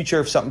in future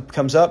if something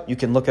comes up, you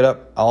can look it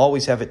up. I'll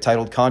always have it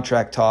titled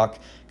Contract Talk,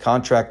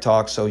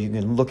 so you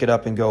can look it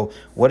up and go,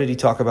 what did he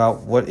talk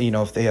about? What,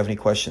 if they have any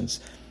questions.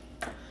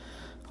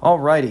 All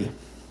righty.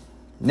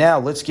 Now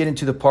let's get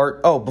into the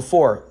part. Oh,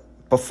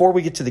 before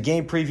we get to the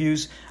game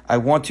previews, I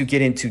want to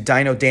get into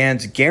Dino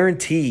Dan's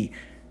guarantee.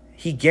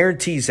 He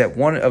guarantees that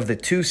one of the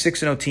 2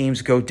 6-0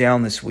 teams go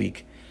down this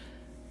week.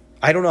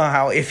 I don't know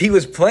how, if he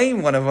was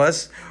playing one of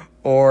us,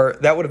 or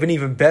that would have been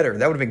even better.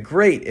 That would have been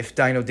great if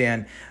Dino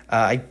Dan,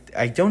 I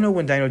don't know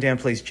when Dino Dan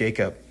plays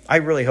Jacob. I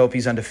really hope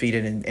he's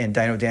undefeated and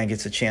Dino Dan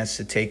gets a chance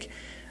to take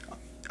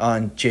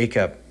on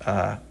Jacob,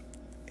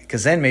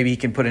 because then maybe he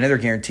can put another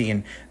guarantee,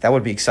 and that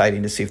would be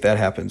exciting to see if that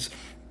happens.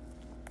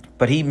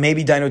 But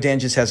maybe Dino Dan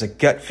just has a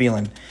gut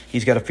feeling.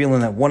 He's got a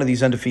feeling that one of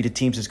these undefeated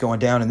teams is going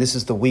down, and this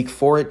is the week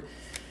for it.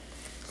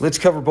 Let's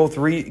cover both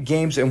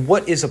games and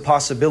what is a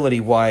possibility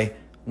why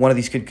one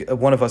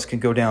of us can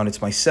go down.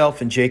 It's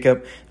myself and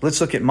Jacob. Let's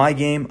look at my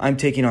game. I'm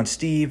taking on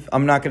Steve.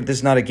 This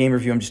is not a game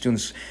review. I'm just doing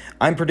this.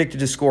 I'm predicted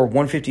to score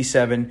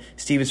 157.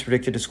 Steve is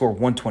predicted to score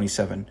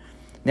 127.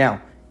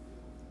 Now,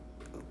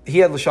 he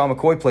had LaShawn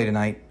McCoy play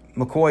tonight.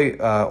 McCoy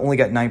only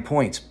got 9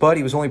 points, but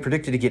he was only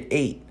predicted to get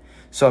 8.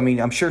 So, I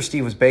mean, I'm sure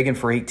Steve was begging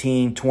for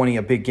 18, 20,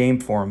 a big game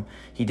for him.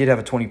 He did have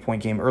a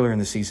 20-point game earlier in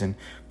the season,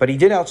 but he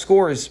did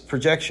outscore his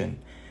projection.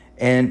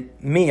 And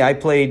me, I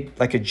played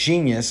like a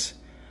genius.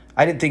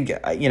 I didn't think,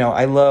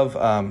 I love,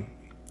 oh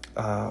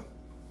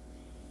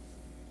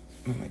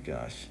my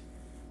gosh,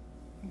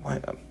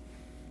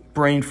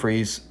 brain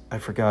freeze. I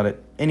forgot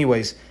it.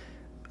 Anyways,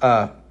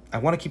 I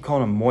want to keep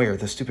calling him Moyer,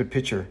 the stupid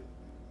pitcher.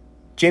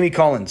 Jamie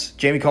Collins,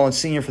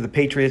 Sr. for the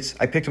Patriots.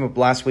 I picked him up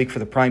last week for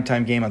the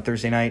primetime game on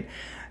Thursday night.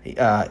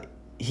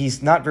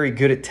 He's not very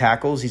good at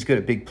tackles. He's good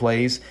at big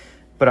plays.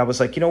 But I was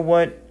like, you know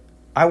what?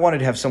 I wanted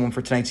to have someone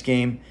for tonight's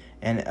game,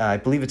 and I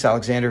believe it's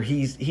Alexander.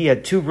 He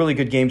had 2 really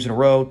good games in a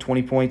row,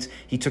 20 points.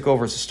 He took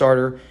over as a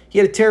starter. He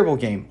had a terrible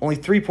game, only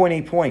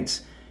 3.8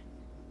 points.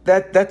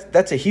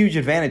 That's a huge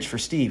advantage for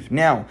Steve.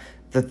 Now,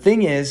 the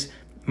thing is,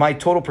 my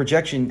total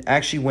projection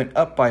actually went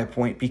up by a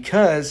point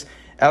because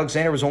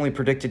Alexander was only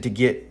predicted to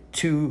get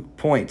 2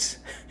 points.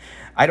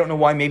 I don't know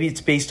why. Maybe it's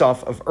based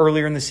off of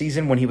earlier in the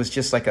season when he was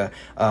just like a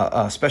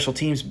special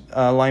teams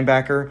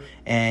linebacker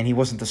and he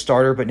wasn't the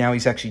starter, but now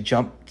he's actually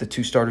jumped the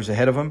 2 starters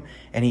ahead of him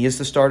and he is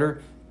the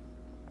starter.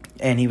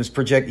 And he was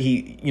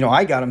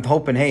I got him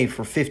hoping, hey,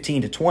 for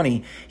 15 to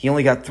 20. He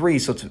only got 3,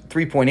 so it's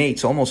 3.8,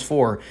 so almost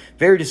 4.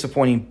 Very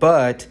disappointing,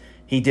 but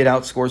he did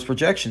outscore his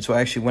projection, so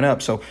I actually went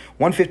up. So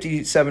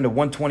 157 to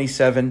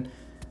 127.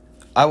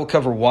 I will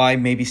cover why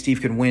maybe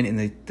Steve could win in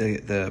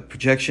the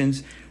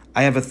projections.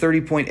 I have a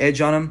 30-point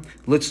edge on him.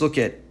 Let's look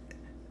at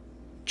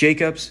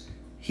Jacobs.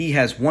 He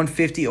has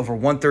 150 over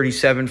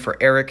 137 for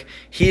Eric.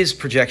 His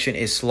projection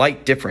is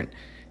slight different.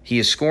 He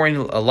is scoring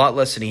a lot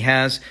less than he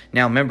has.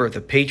 Now, remember, the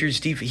Patriots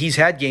defense, he's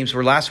had games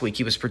where last week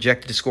he was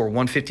projected to score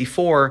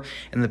 154,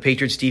 and the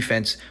Patriots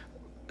defense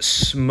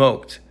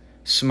smoked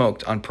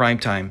on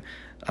primetime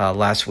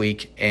last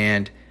week,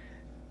 and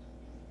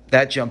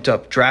that jumped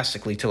up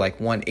drastically to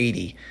like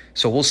 180.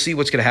 So we'll see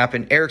what's going to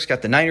happen. Eric's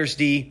got the Niners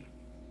D,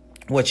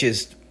 which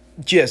is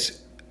just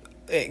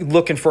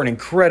looking for an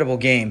incredible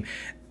game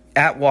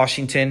at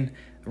Washington.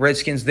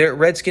 Redskins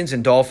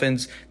and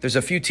Dolphins. There's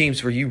a few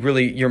teams where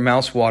your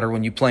mouth's water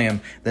when you play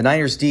them. The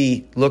Niners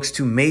D looks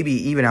to maybe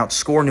even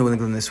outscore New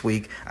England this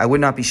week. I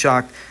would not be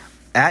shocked.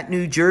 At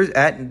New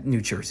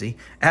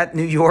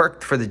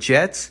York for the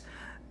Jets.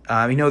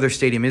 We know their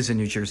stadium is in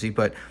New Jersey,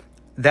 but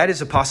that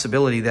is a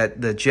possibility that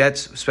the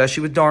Jets,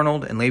 especially with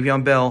Darnold and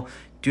Le'Veon Bell,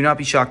 do not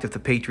be shocked if the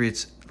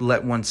Patriots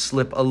let one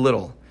slip a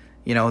little.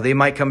 They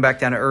might come back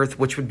down to earth,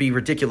 which would be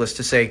ridiculous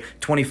to say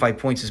 25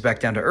 points is back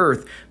down to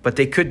earth, but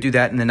they could do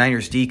that, and the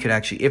Niners D could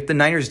actually, if the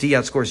Niners D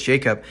outscores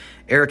Jacob,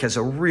 Eric has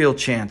a real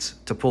chance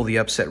to pull the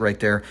upset right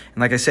there.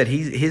 And like I said,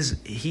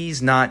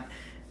 he's not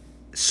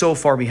so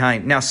far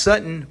behind. Now,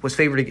 Sutton was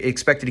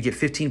expected to get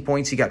 15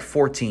 points. He got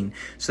 14.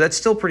 So that's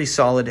still pretty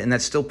solid, and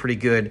that's still pretty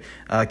good,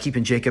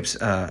 keeping Jacob's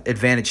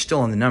advantage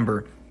still on the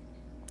number.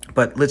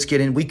 But let's get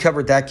in. We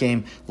covered that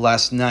game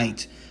last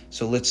night,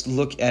 so let's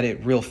look at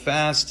it real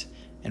fast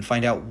and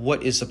find out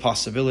what is the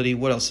possibility.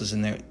 What else is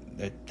in there?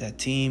 That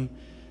team.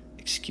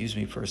 Excuse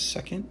me for a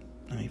second.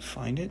 Let me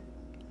find it.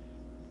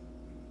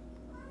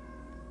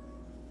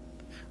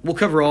 We'll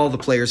cover all the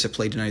players that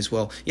played tonight as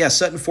well. Yeah,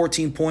 Sutton,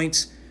 14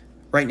 points.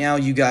 Right now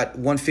you got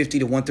 150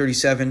 to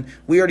 137.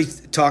 We already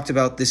talked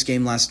about this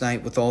game last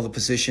night with all the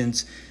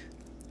positions.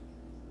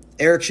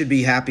 Eric should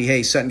be happy.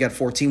 Hey, Sutton got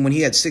 14. When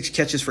he had 6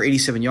 catches for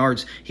 87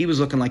 yards, he was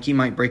looking like he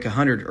might break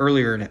 100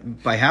 earlier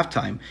by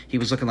halftime. He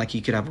was looking like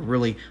he could have a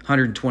really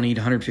 120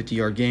 to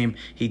 150-yard game.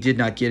 He did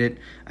not get it.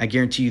 I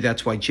guarantee you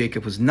that's why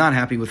Jacob was not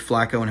happy with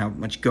Flacco and how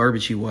much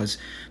garbage he was.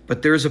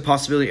 But there is a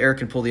possibility Eric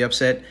can pull the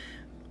upset.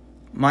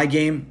 My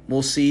game,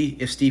 we'll see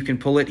if Steve can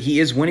pull it. He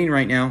is winning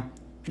right now,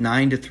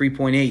 9 to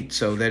 3.8,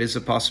 so that is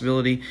a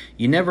possibility.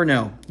 You never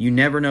know.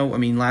 I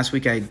mean, last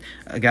week I had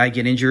a guy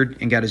get injured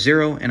and got a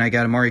 0, and I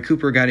got Amari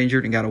Cooper got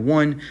injured and got a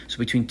 1. So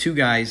between 2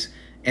 guys,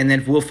 and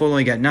then Will Fuller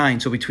only got 9.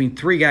 So between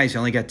 3 guys, I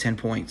only got 10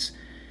 points.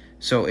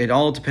 So it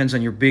all depends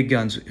on your big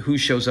guns, who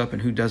shows up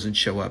and who doesn't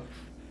show up.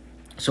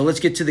 So let's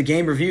get to the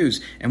game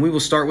reviews, and we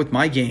will start with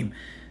my game.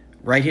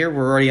 Right here,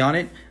 we're already on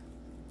it.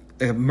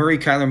 The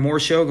Murray-Kyler Moore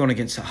show going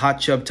against the Hot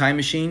Chubb Time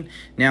Machine.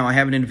 Now, I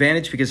have an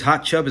advantage because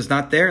Hot Chubb is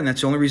not there, and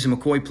that's the only reason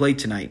McCoy played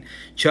tonight.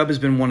 Chubb has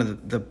been one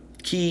of the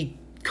key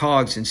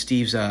cogs in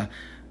Steve's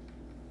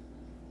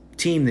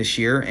team this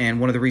year, and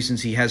one of the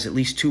reasons he has at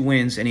least 2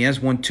 wins, and he has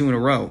won 2 in a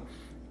row.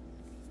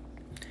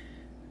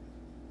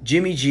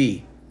 Jimmy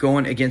G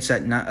going against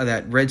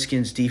that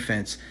Redskins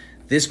defense.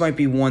 This might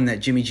be one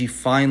that Jimmy G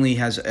finally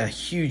has a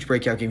huge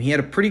breakout game. He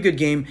had a pretty good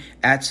game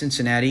at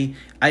Cincinnati.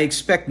 I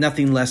expect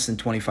nothing less than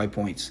 25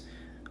 points.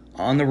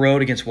 On the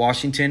road against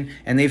Washington,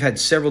 and they've had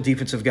several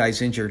defensive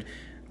guys injured.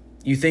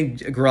 You think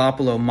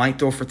Garoppolo might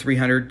throw for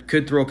 300,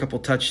 could throw a couple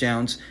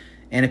touchdowns.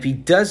 And if he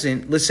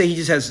doesn't, let's say he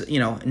just has,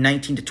 a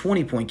 19 to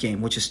 20 point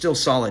game, which is still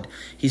solid.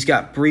 He's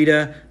got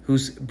Breida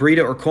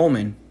or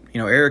Coleman.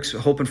 Eric's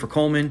hoping for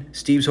Coleman.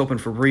 Steve's hoping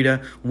for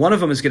Breida. One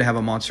of them is going to have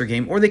a monster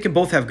game, or they can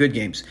both have good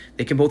games.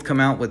 They can both come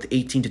out with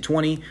 18 to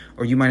 20,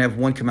 or you might have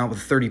one come out with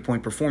a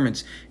 30-point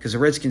performance, because the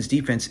Redskins'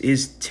 defense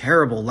is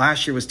terrible.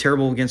 Last year was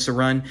terrible against the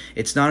run.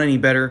 It's not any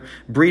better.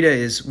 Breida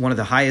is one of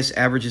the highest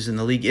averages in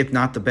the league, if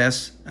not the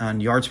best, on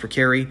yards per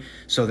carry.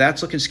 So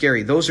that's looking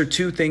scary. Those are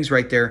two things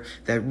right there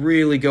that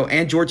really go.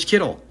 And George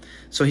Kittle.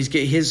 So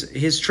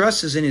his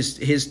trust is in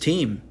his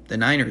team, the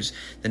Niners.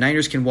 The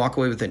Niners can walk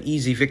away with an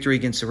easy victory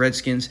against the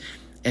Redskins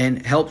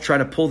and help try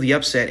to pull the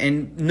upset.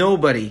 And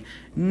nobody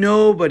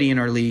in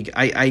our league,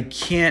 I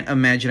can't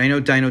imagine. I know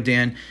Dino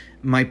Dan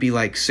might be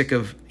like sick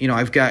of,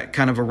 I've got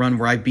kind of a run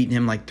where I've beaten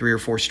him like 3 or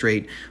 4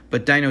 straight.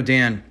 But Dino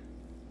Dan,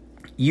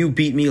 you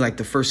beat me like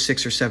the first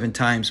 6 or 7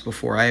 times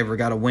before I ever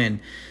got a win.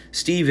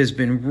 Steve has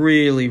been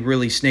really,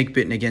 really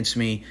snake-bitten against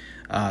me.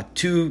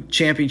 2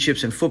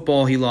 championships in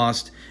football he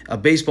lost. A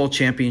baseball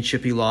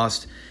championship he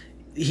lost.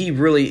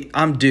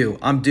 I'm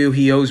due.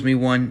 He owes me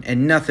one,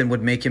 and nothing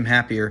would make him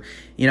happier.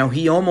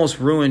 He almost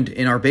ruined,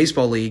 in our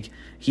baseball league,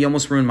 he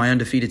almost ruined my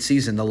undefeated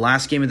season. The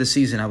last game of the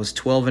season, I was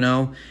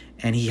 12-0,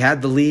 and he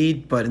had the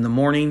lead, but in the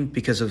morning,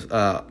 because of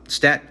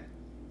stat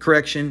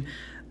correction,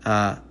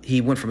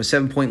 he went from a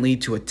 7-point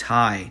lead to a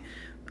tie.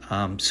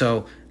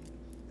 So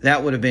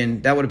that would have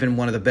been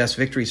one of the best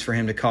victories for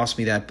him to cost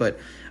me that. But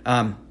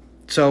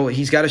so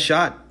he's got a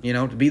shot,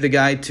 to be the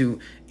guy to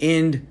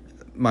end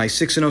my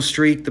 6-0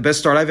 streak, the best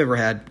start I've ever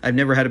had. I've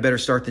never had a better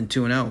start than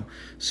 2-0.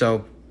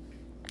 So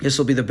this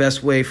will be the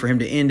best way for him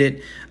to end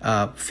it.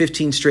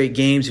 15 straight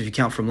games, if you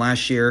count from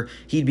last year.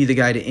 He'd be the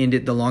guy to end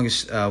it, the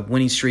longest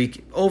winning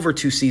streak over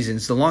 2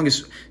 seasons. The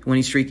longest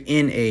winning streak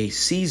in a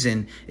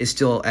season is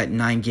still at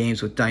 9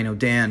 games with Dino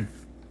Dan.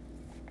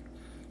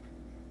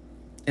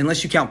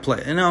 Unless you count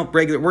play. No,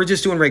 regular. We're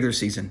just doing regular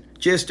season.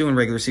 Just doing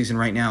regular season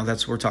right now.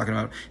 That's what we're talking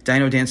about.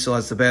 Dino Dan still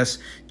has the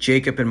best.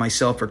 Jacob and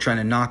myself are trying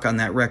to knock on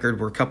that record.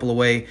 We're a couple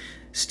away.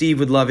 Steve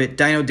would love it.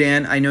 Dino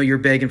Dan, I know you're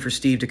begging for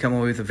Steve to come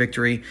away with a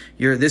victory.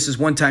 This is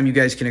one time you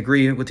guys can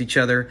agree with each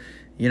other.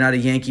 You're not a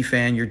Yankee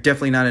fan. You're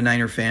definitely not a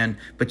Niner fan.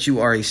 But you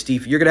are a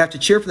Steve. You're going to have to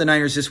cheer for the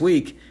Niners this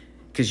week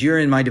because you're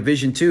in my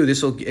division too.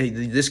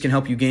 This can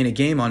help you gain a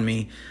game on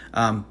me.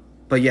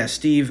 But yeah,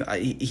 Steve,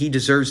 he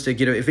deserves to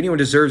get if anyone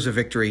deserves a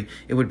victory,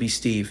 it would be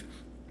Steve.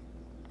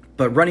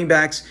 But running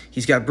backs,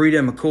 he's got Breida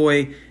and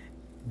McCoy.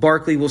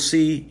 Barkley, we'll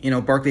see.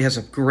 Barkley has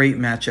a great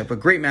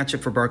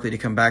matchup for Barkley to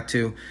come back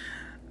to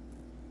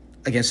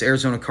against the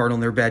Arizona Cardinal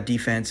and their bad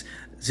defense.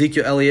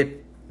 Ezekiel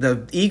Elliott,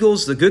 the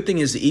Eagles, the good thing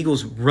is the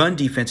Eagles' run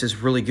defense is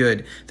really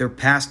good. Their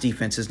pass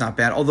defense is not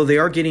bad, although they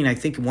are getting, I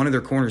think, one of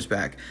their corners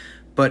back.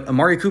 But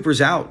Amari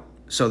Cooper's out,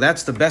 so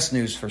that's the best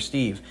news for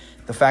Steve.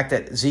 The fact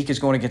that Zeke is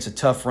going against a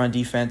tough run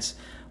defense,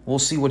 we'll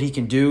see what he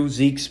can do.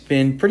 Zeke's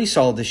been pretty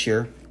solid this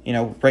year.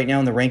 Right now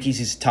in the rankings,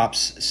 he's top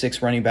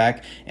 6 running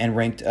back and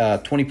ranked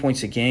 20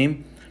 points a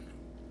game.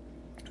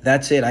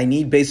 That's it.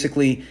 It's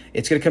going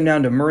to come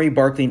down to Murray,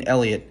 Barkley, and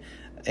Elliott.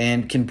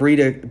 And can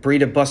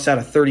Breida bust out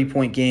a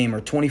 30-point game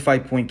or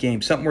 25-point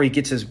game, something where he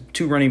gets his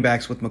 2 running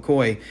backs with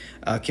McCoy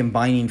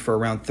combining for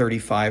around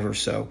 35 or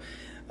so.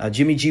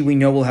 Jimmy G, we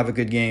know will have a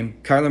good game.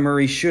 Kyler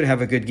Murray should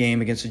have a good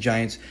game against the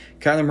Giants.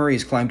 Kyler Murray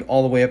has climbed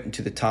all the way up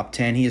into the top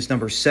 10. He is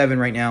number 7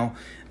 right now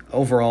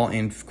overall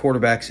in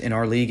quarterbacks in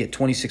our league at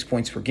 26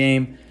 points per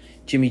game.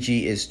 Jimmy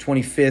G is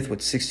 25th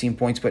with 16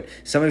 points, but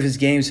some of his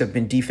games have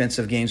been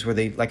defensive games where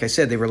they, like I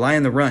said, they rely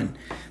on the run.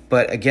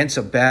 But against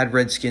a bad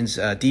Redskins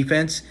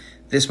defense,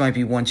 this might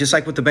be one, just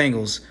like with the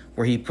Bengals,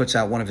 where he puts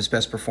out one of his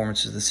best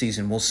performances of the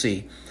season. We'll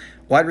see.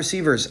 Wide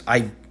receivers,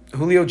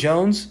 Julio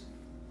Jones,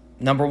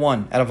 number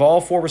 1. Out of all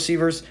 4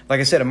 receivers,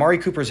 like I said, Amari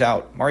Cooper's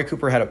out. Amari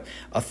Cooper had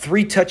a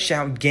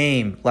 3-touchdown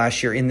game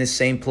last year in this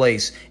same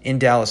place in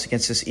Dallas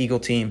against this Eagle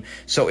team.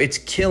 So it's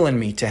killing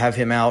me to have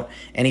him out.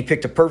 And he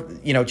picked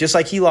just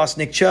like he lost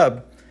Nick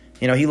Chubb,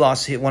 he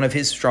lost one of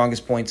his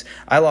strongest points.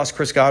 I lost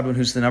Chris Godwin,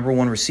 who's the number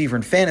 1 receiver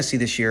in fantasy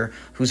this year,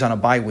 who's on a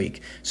bye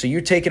week. So you're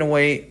taking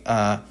away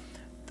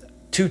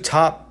 2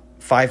 top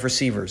 5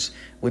 receivers.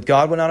 With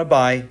Godwin on a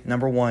bye,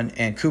 number 1,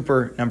 and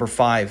Cooper, number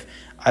 5.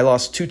 I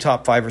lost 2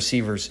 top 5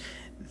 receivers.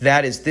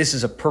 This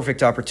is a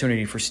perfect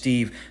opportunity for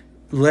Steve,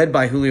 led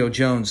by Julio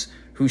Jones,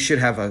 who should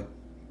have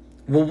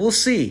we'll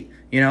see.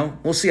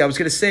 We'll see. I was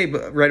going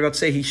to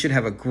say, he should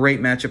have a great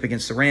matchup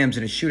against the Rams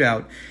in a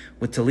shootout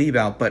with Talib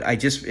out, but it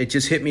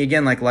just hit me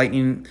again like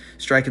lightning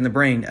striking the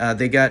brain.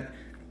 They got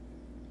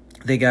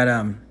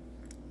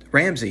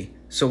Ramsey.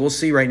 So we'll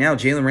see right now.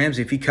 Jalen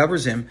Ramsey, if he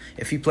covers him,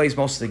 if he plays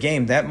most of the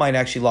game, that might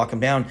actually lock him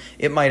down.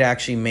 It might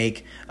actually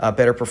make a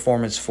better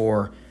performance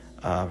for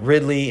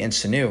Ridley and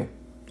Sanu,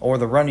 or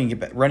the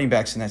running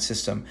backs in that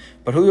system.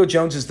 But Julio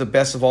Jones is the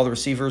best of all the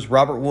receivers.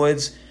 Robert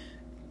Woods,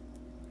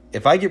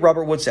 if I get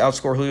Robert Woods to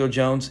outscore Julio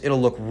Jones,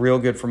 it'll look real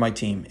good for my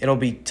team. It'll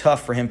be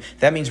tough for him.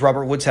 That means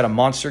Robert Woods had a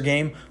monster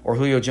game or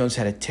Julio Jones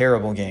had a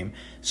terrible game.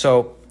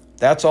 So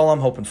That's all I'm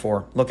hoping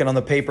for. Looking on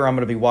the paper, I'm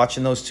going to be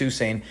watching those two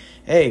saying,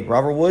 hey,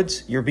 Robert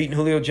Woods, you're beating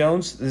Julio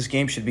Jones. This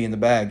game should be in the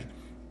bag.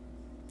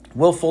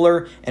 Will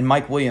Fuller and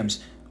Mike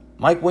Williams.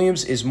 Mike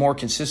Williams is more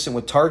consistent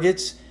with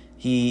targets.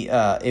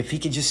 If he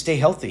can just stay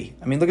healthy.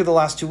 I mean, look at the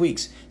last 2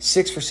 weeks.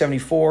 6 for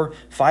 74,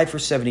 5 for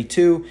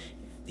 72.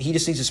 He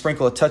just needs to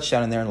sprinkle a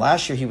touchdown in there. And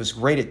last year he was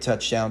great at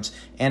touchdowns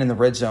and in the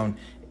red zone.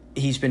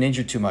 He's been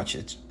injured too much.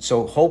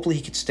 So hopefully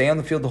he could stay on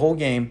the field the whole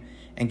game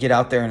and get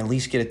out there and at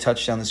least get a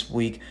touchdown this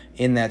week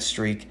in that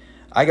streak.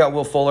 I got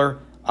Will Fuller.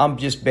 I'm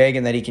just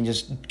begging that he can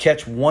just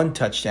catch one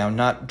touchdown,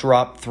 not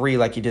drop 3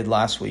 like he did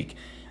last week.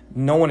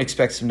 No one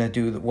expects him to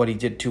do what he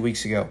did 2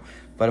 weeks ago.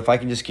 But if I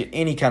can just get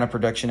any kind of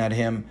production out of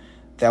him,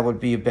 that would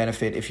be a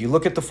benefit. If you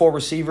look at the 4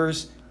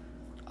 receivers,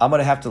 I'm going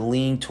to have to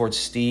lean towards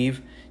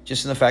Steve,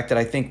 just in the fact that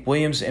I think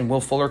Williams and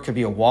Will Fuller could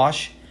be a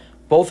wash.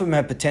 Both of them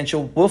have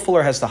potential. Will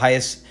Fuller has the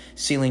highest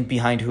ceiling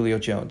behind Julio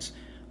Jones.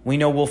 We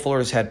know Will Fuller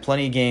has had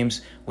plenty of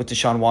games with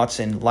Deshaun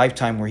Watson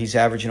lifetime where he's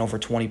averaging over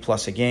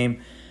 20-plus a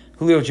game.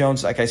 Julio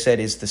Jones, like I said,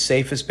 is the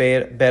safest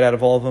bet out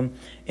of all of them.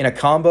 In a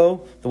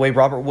combo, the way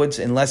Robert Woods,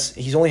 unless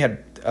he's only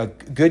had a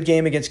good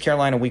game against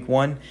Carolina week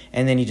 1,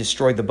 and then he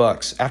destroyed the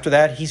Bucs. After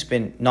that, he's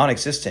been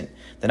non-existent.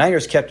 The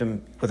Niners kept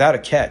him without a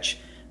catch.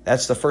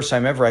 That's the first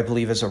time ever, I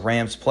believe, as a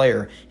Rams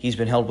player, he's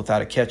been held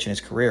without a catch in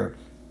his career.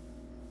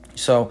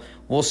 So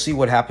we'll see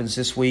what happens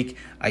this week.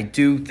 I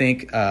do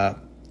think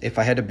if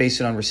I had to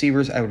base it on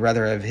receivers, I would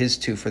rather have his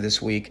 2 for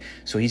this week.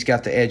 So he's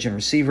got the edge in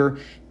receiver.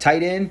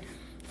 Tight end,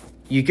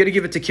 you got to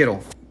give it to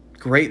Kittle.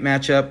 Great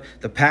matchup.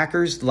 The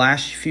Packers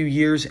last few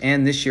years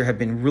and this year have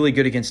been really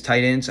good against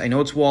tight ends. I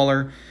know it's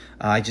Waller.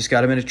 I just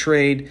got him in a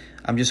trade.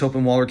 I'm just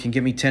hoping Waller can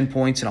give me 10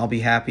 points and I'll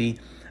be happy.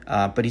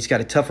 But he's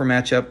got a tougher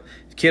matchup.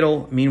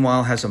 Kittle,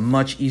 meanwhile, has a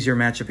much easier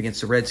matchup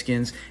against the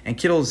Redskins. And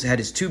Kittle's had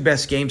his 2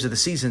 best games of the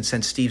season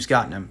since Steve's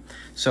gotten him.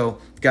 So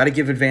got to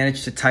give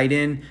advantage to tight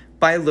end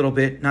by a little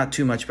bit. Not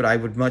too much, but I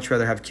would much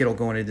rather have Kittle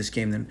going into this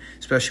game than,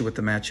 especially with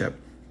the matchup.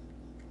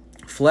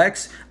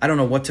 Flex, I don't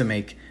know what to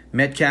make.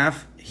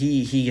 Metcalf,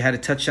 he had a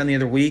touchdown the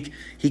other week.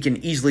 He can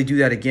easily do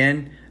that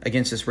again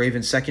against this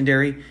Ravens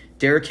secondary.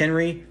 Derrick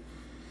Henry,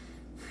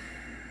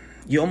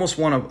 I'm almost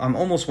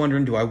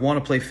wondering, do I want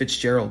to play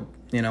Fitzgerald?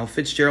 You know,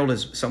 Fitzgerald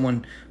is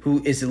someone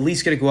who is at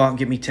least going to go out and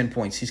give me 10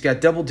 points. He's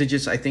got double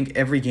digits, I think,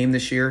 every game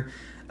this year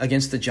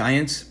against the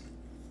Giants.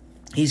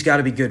 He's got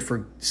to be good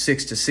for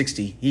 6 to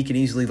 60. He can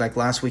easily, like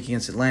last week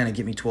against Atlanta,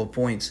 give me 12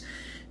 points.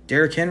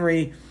 Derrick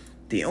Henry,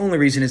 the only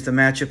reason is the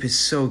matchup is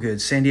so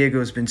good. San Diego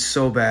has been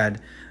so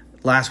bad.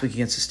 Last week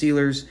against the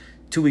Steelers,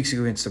 2 weeks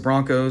ago against the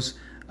Broncos.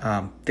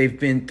 They've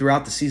been,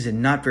 throughout the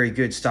season, not very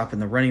good stopping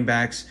the running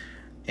backs,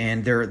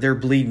 and they're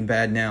bleeding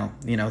bad now.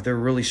 You know, they're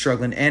really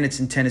struggling, and it's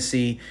in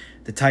Tennessee.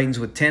 The Titans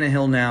with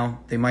Tannehill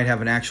now, they might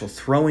have an actual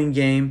throwing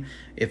game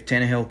if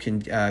Tannehill can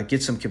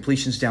get some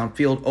completions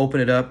downfield, open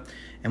it up,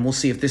 and we'll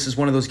see if this is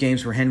one of those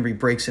games where Henry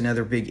breaks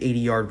another big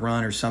 80-yard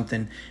run or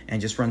something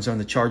and just runs on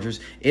the Chargers.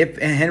 If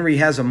Henry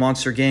has a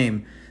monster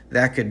game,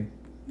 that could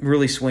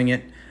really swing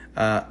it.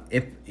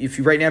 If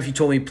you right now, if you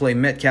told me to play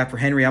Metcalf or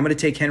Henry, I'm going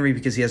to take Henry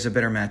because he has a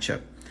better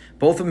matchup.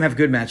 Both of them have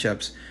good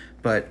matchups,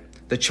 but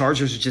the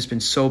Chargers have just been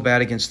so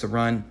bad against the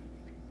run.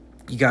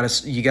 You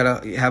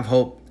gotta have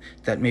hope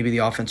that maybe the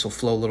offense will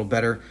flow a little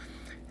better.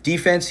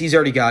 Defense, he's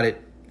already got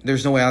it.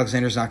 There's no way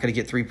Alexander's not going to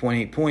get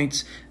 3.8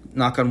 points.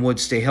 Knock on wood,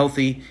 stay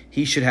healthy.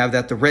 He should have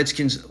that. The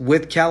Redskins,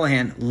 with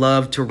Callahan,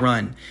 love to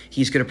run.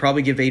 He's going to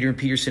probably give Adrian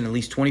Peterson at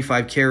least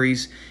 25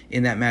 carries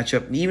in that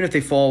matchup. Even if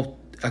they fall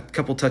a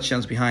couple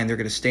touchdowns behind, they're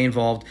going to stay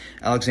involved.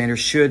 Alexander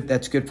should.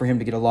 That's good for him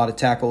to get a lot of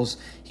tackles.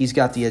 He's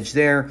got the edge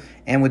there.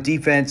 And with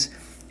defense,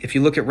 if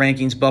you look at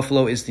rankings,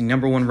 Buffalo is the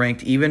number 1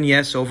 ranked, even,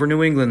 yes, over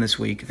New England this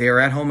week. They are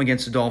at home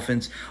against the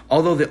Dolphins.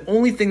 Although the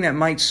only thing that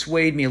might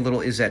sway me a little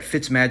is that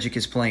Fitzmagic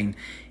is playing.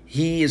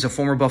 He is a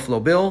former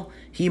Buffalo Bill.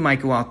 He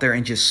might go out there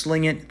and just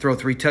sling it, throw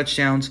 3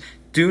 touchdowns.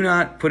 Do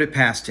not put it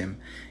past him.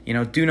 You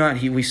know,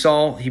 we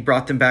saw he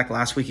brought them back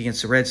last week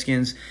against the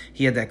Redskins.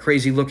 He had that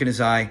crazy look in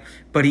his eye.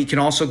 But he can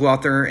also go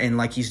out there and,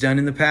 like he's done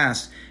in the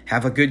past,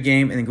 have a good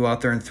game and then go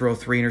out there and throw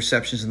 3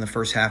 interceptions in the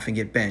first half and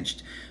get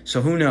benched.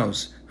 So who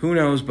knows? Who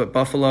knows? But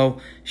Buffalo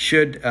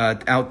should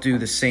outdo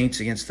the Saints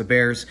against the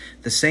Bears.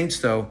 The Saints,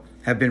 though,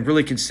 have been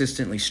really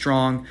consistently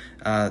strong.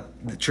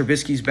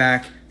 Trubisky's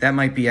back. That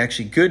might be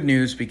actually good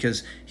news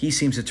because he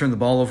seems to turn the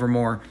ball over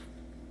more.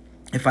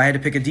 If I had to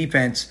pick a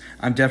defense,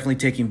 I'm definitely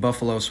taking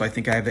Buffalo, so I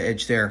think I have an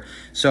edge there.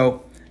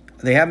 So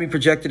they have me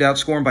projected out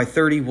scoring by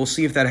 30. We'll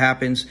see if that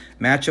happens.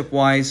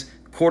 Matchup-wise,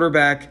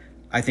 quarterback,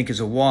 I think, is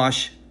a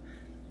wash.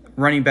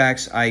 Running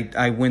backs,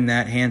 I win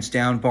that hands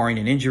down, barring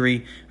an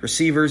injury.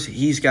 Receivers,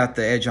 he's got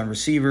the edge on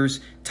receivers.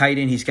 Tight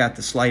end, he's got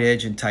the slight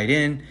edge in tight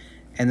end.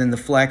 And then the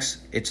flex,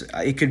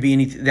 it could be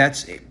anything.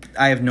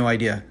 I have no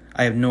idea.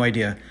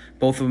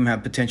 Both of them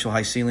have potential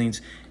high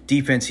ceilings.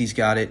 Defense, he's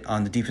got it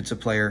on the defensive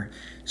player.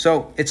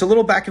 So it's a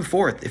little back and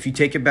forth. If you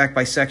take it back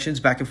by sections,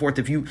 back and forth.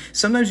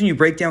 Sometimes when you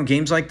break down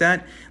games like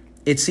that,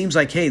 it seems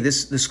like, hey, the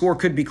score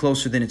could be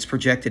closer than it's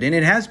projected, and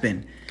it has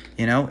been.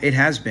 You know, it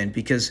has been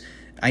because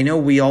I know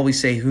we always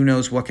say who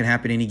knows what can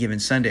happen any given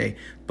Sunday,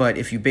 but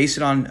if you base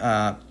it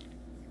on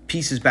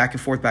pieces back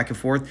and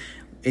forth,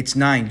 it's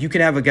 9. You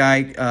can have a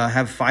guy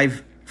have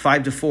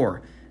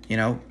 5-4.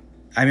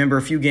 I remember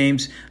a few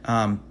games.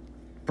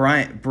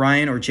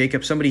 Brian or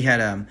Jacob, somebody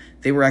had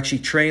they were actually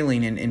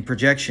trailing in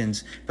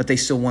projections, but they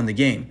still won the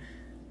game.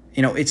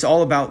 It's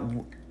all about,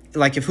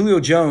 like, if Julio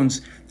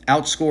Jones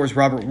outscores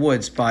Robert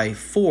Woods by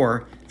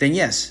 4, then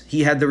yes,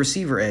 he had the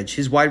receiver edge.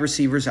 His wide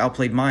receivers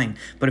outplayed mine.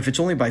 But if it's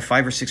only by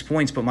 5 or 6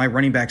 points, but my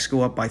running backs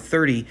go up by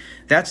 30,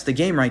 that's the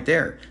game right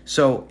there.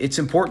 So it's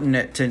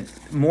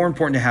more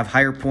important to have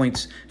higher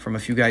points from a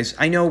few guys.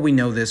 I know we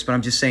know this, but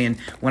I'm just saying,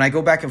 when I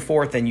go back and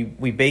forth and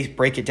we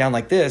break it down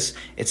like this,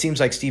 it seems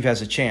like Steve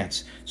has a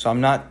chance. So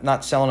I'm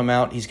not selling him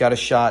out. He's got a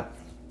shot.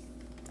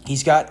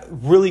 He's got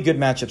really good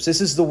matchups. This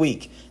is the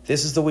week.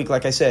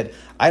 Like I said,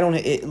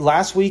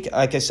 last week,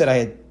 like I said, I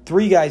had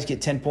 3 guys get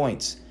 10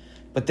 points.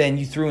 But then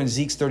you threw in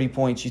Zeke's 30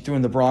 points. You threw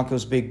in the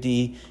Broncos' Big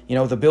D.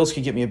 The Bills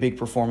could get me a big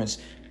performance.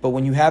 But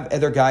when you have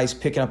other guys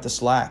picking up the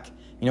slack,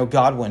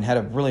 Godwin had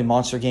a really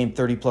monster game,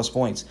 30-plus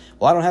points.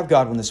 Well, I don't have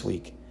Godwin this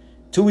week.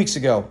 2 weeks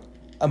ago,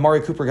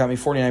 Amari Cooper got me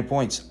 49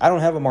 points. I don't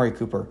have Amari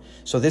Cooper.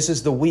 So this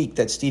is the week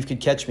that Steve could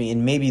catch me.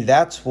 And maybe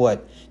that's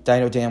what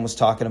Dino Dan was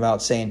talking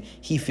about, saying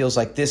he feels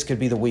like this could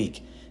be the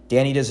week.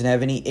 Danny doesn't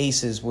have any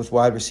aces with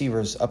wide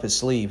receivers up his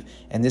sleeve,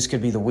 and this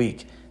could be the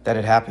week that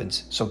it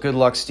happens. So good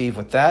luck, Steve,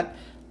 with that.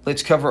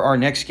 Let's cover our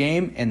next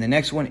game, and the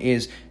next one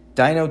is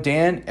Dino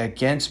Dan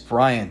against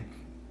Brian.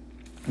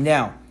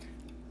 Now,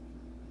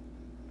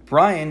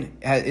 Brian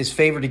is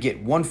favored to get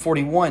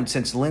 141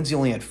 since Lindsey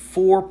only had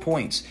 4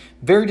 points.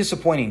 Very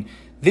disappointing.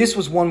 This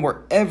was one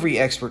where every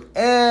expert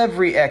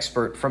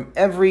from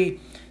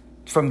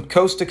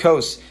coast to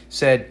coast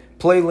said,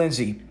 play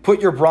Lindsey,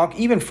 put your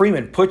even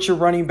Freeman, put your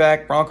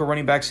Bronco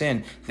running backs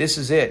in. This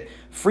is it.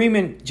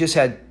 Freeman just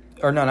had,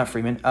 or no, not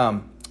Freeman.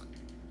 Oh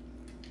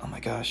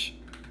my gosh.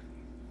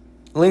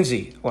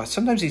 Lindsey. Well,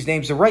 sometimes these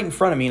names are right in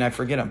front of me and I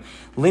forget them.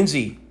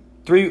 Lindsey,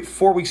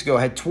 4 weeks ago,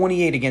 had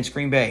 28 against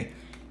Green Bay.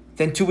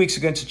 Then 2 weeks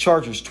against the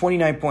Chargers,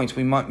 29 points.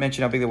 We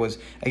mentioned how big that was.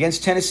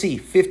 Against Tennessee,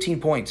 15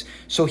 points.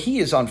 So he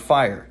is on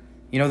fire.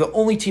 The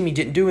only team he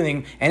didn't do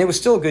anything, and it was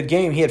still a good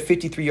game. He had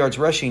 53 yards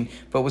rushing,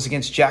 but it was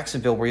against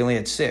Jacksonville where he only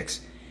had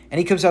 6. And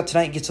he comes out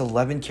tonight and gets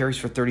 11 carries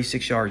for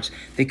 36 yards.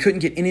 They couldn't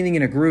get anything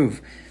in a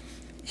groove.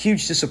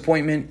 Huge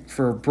disappointment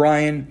for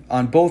Brian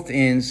on both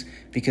ends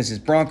because his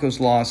Broncos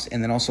lost,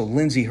 and then also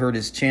Lindsey hurt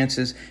his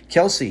chances.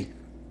 Kelsey,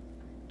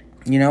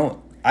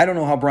 I don't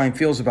know how Brian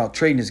feels about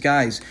trading his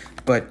guys,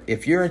 but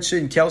if you're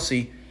interested in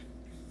Kelsey,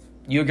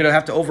 you're going to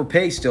have to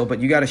overpay still, but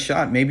you got a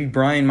shot. Maybe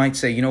Brian might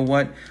say, you know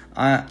what,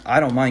 I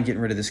don't mind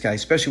getting rid of this guy,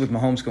 especially with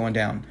Mahomes going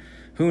down.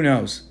 Who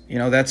knows?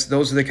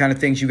 Those are the kind of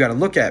things you got to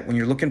look at when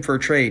you're looking for a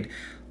trade.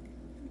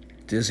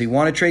 Does he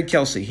want to trade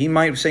Kelsey? He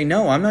might say,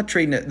 no, I'm not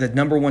trading the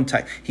number one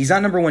type. He's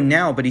not number one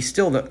now, but he's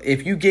still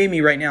if you gave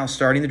me right now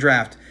starting the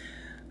draft,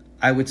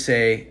 I would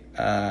say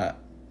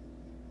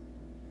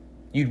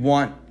you'd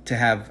want to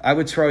have, I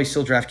would probably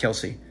still draft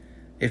Kelsey.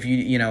 If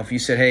you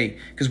said, hey,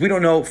 because we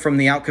don't know from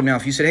the outcome now.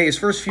 If you said, hey, his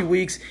first few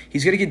weeks,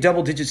 he's going to get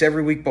double digits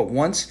every week but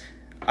once,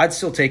 I'd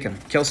still take him.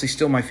 Kelsey's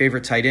still my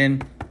favorite tight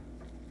end.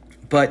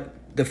 But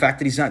the fact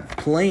that he's not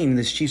playing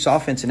this Chiefs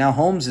offense and now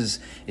Holmes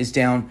is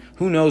down,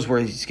 who knows where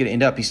he's going to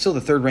end up. He's still the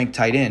third-ranked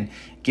tight end.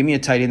 Give me a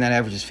tight end that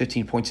averages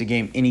 15 points a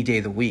game any day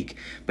of the week.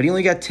 But he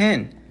only got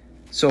 10.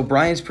 So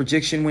Brian's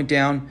projection went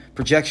down,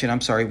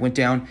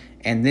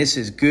 and this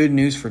is good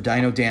news for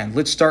Dino Dan.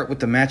 Let's start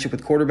with the matchup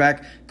with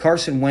quarterback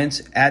Carson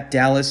Wentz at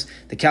Dallas.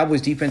 The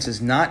Cowboys defense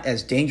is not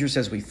as dangerous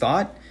as we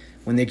thought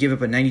when they gave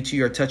up a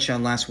 92-yard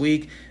touchdown last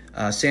week.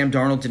 Sam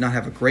Darnold did not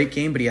have a great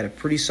game, but he had a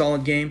pretty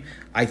solid game.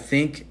 I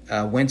think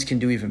Wentz can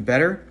do even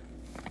better.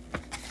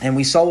 And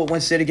we saw what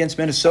Wentz did against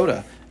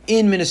Minnesota.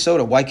 In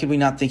Minnesota, why could we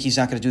not think he's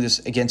not going to do this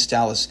against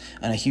Dallas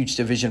in a huge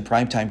division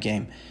primetime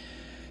game?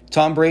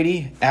 Tom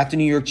Brady at the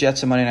New York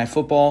Jets on Monday Night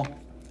Football.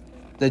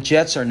 The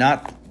Jets are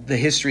not the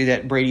history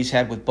that Brady's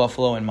had with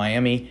Buffalo and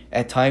Miami.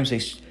 At times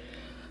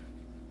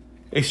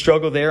they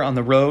struggle there on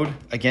the road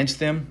against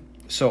them.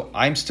 So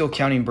I'm still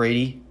counting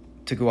Brady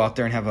to go out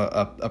there and have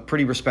a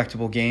pretty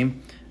respectable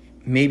game,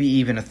 maybe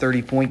even a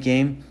 30-point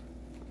game,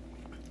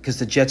 because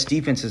the Jets'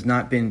 defense has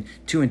not been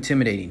too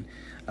intimidating.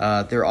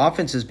 Their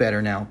offense is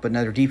better now, but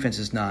their defense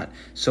is not.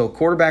 So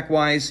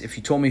quarterback-wise, if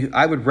you told me,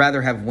 I would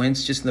rather have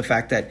Wentz just in the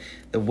fact that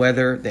the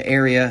weather, the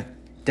area,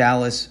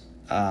 Dallas,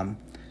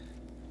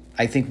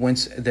 I think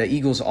Wentz, the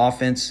Eagles'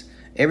 offense,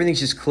 everything's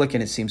just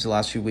clicking, it seems, the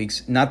last few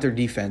weeks. Not their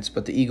defense,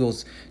 but the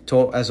Eagles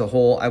as a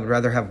whole. I would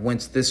rather have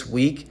Wentz this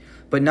week,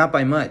 but not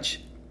by much.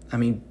 I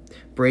mean,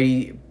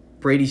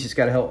 Brady's just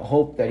got to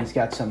hope that he's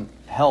got some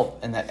help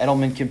and that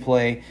Edelman can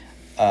play.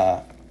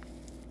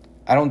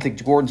 I don't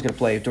think Gordon's going to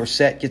play. If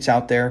Dorsett gets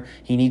out there,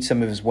 he needs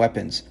some of his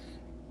weapons.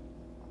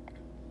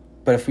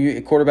 But if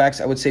we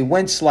quarterbacks, I would say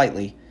Wentz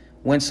slightly.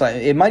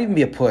 It might even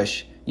be a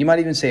push. You might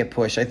even say a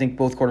push. I think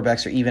both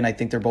quarterbacks are even. I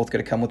think they're both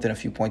going to come within a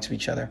few points of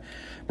each other.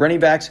 Running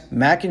backs,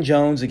 Mack and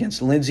Jones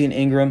against Lindsey and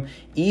Ingram.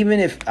 Even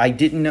if I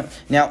didn't know.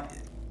 Now,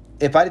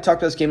 if I'd have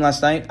talked about this game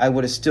last night, I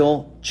would have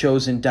still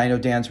chosen Dino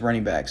Dan's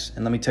running backs.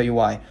 And let me tell you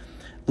why.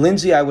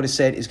 Lindsey, I would have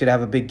said, is going to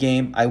have a big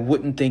game. I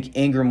wouldn't think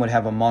Ingram would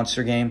have a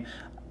monster game.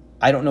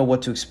 I don't know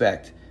what to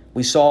expect.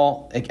 We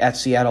saw at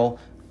Seattle,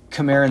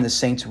 Kamara and the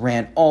Saints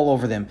ran all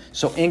over them.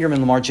 So Ingram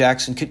and Lamar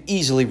Jackson could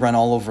easily run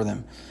all over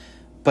them.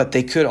 But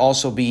they could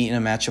also be in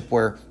a matchup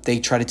where they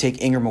try to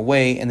take Ingram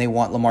away and they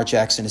want Lamar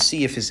Jackson to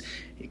see if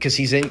because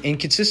he's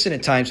inconsistent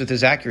at times with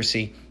his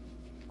accuracy,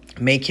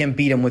 make him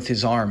beat him with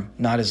his arm,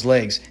 not his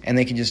legs, and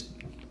they can just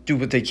do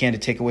what they can to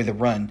take away the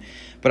run.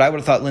 But I would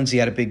have thought Lindsey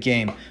had a big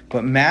game.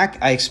 But Mack,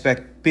 I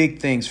expect big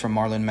things from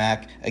Marlon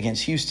Mack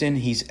against Houston.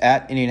 He's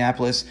at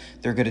Indianapolis.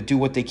 They're going to do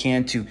what they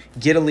can to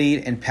get a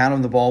lead and pound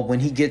him the ball.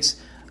 When he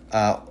gets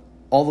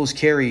all those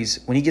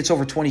carries, when he gets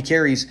over 20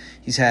 carries,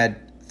 he's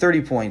had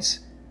 30 points.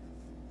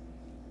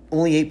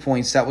 Only 8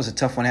 points. That was a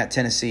tough one at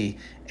Tennessee.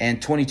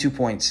 And 22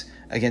 points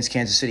against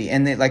Kansas City.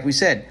 And they, like we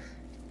said,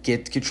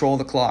 get control of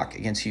the clock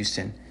against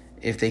Houston.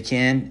 If they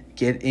can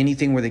get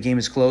anything where the game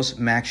is close,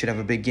 Mack should have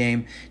a big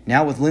game.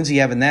 Now with Lindsey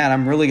having that,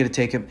 I'm really going to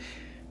take him.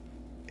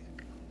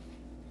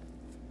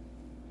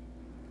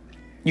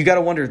 You got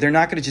to wonder, they're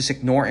not going to just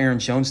ignore Aaron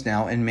Jones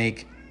now and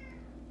make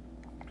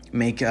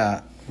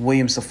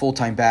Williams the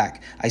full-time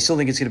back. I still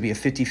think it's going to be a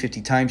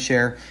 50-50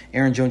 timeshare.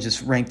 Aaron Jones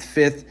is ranked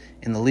 5th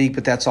in the league,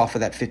 but that's off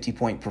of that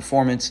 50-point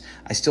performance.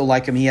 I still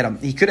like him.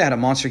 He could have had a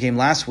monster game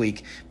last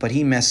week, but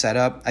he messed that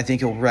up. I think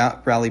he'll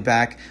rally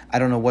back. I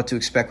don't know what to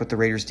expect with the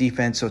Raiders'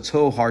 defense, so it's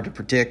so hard to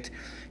predict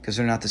because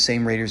they're not the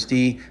same Raiders'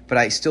 D. But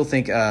I still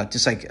think,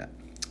 just like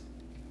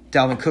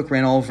Dalvin Cook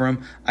ran all over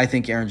him, I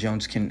think Aaron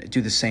Jones can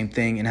do the same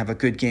thing and have a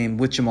good game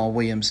with Jamal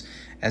Williams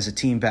as a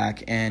team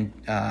back. And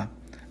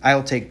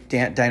I'll take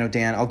Dino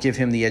Dan. I'll give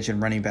him the edge in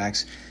running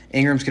backs.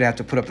 Ingram's going to have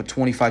to put up a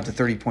 25 to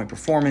 30-point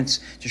performance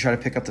to try to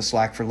pick up the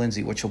slack for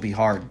Lindsey, which will be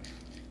hard.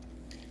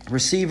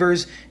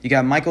 Receivers, you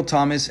got Michael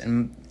Thomas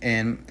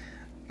and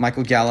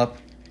Michael Gallup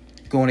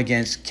going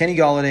against Kenny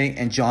Golladay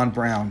and John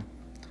Brown.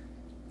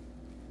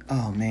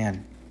 Oh,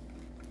 man.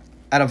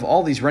 Out of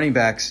all these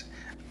receivers,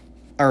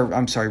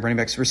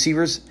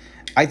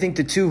 I think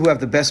the two who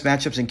have the best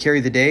matchups and carry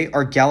the day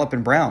are Gallup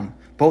and Brown.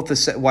 Both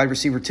the wide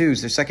receiver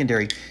twos, they're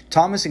secondary.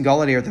 Thomas and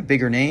Golladay are the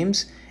bigger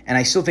names, and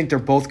I still think they're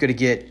both going to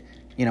get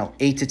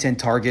 8 to 10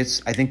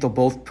 targets. I think they'll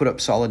both put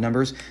up solid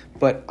numbers,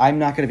 but I'm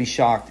not going to be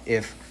shocked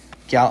if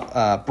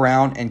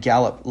Brown and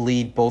Gallup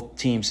lead both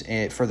teams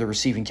for the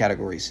receiving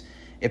categories.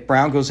 If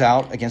Brown goes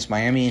out against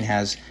Miami and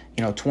has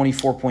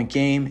 24-point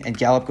game, and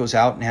Gallup goes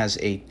out and has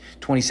a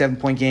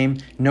 27-point game,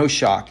 no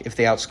shock if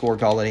they outscore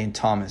Golladay and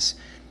Thomas.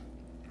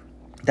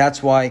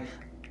 That's why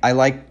I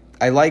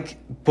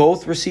like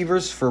both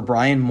receivers for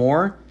Brian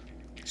more.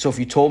 So if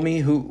you told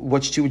me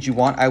which two would you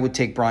want, I would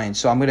take Brian.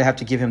 So I'm going to have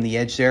to give him the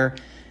edge there.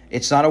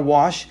 It's not a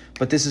wash,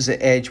 but this is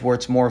an edge where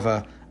it's more of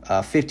a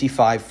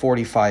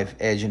 55-45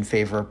 edge in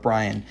favor of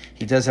Brian.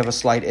 He does have a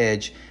slight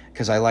edge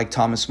because I like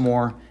Thomas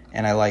more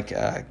and I like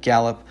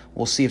Gallup.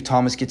 We'll see if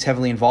Thomas gets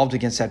heavily involved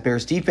against that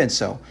Bears defense.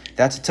 So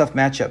that's a tough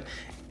matchup.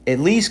 At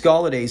least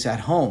Galladay's at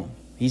home.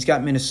 He's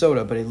got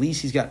Minnesota, but at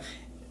least he's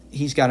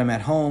got him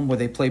at home where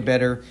they play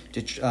better.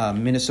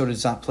 Minnesota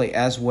does not play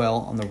as well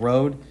on the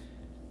road.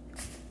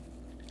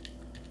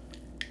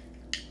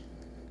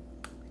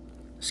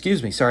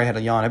 Excuse me. Sorry, I had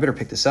a yawn. I better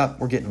pick this up.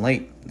 We're getting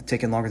late. It's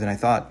taking longer than I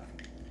thought.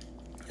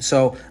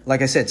 So,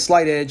 like I said,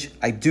 slight edge.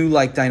 I do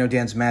like Dino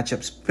Dan's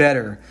matchups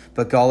better,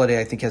 but Golladay,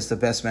 I think, has the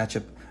best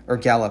matchup, or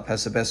Gallup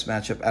has the best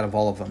matchup out of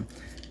all of them.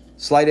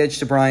 Slight edge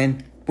to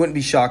Brian. Wouldn't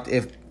be shocked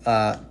if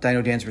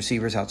Dino Dan's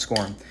receivers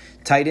outscore him.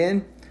 Tight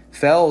end,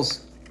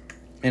 Fells.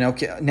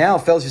 Now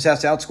Fells just has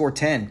to outscore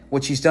 10,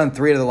 which he's done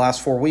 3 of the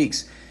last 4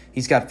 weeks.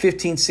 He's got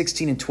 15,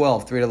 16, and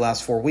 12, 3 of the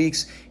last 4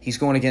 weeks. He's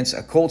going against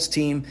a Colts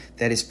team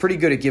that is pretty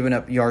good at giving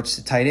up yards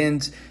to tight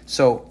ends.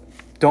 So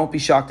don't be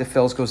shocked if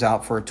Fells goes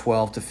out for a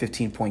 12 to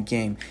 15-point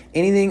game.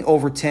 Anything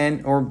over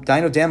 10, or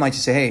Dino Dan might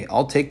just say, hey,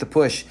 I'll take the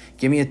push.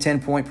 Give me a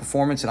 10-point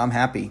performance, and I'm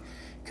happy.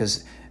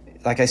 Because,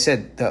 like I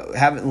said,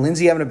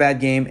 Lindsey having a bad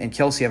game and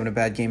Kelsey having a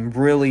bad game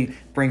really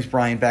brings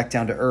Brian back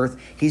down to earth.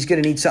 He's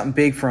going to need something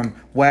big from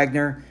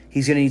Wagner.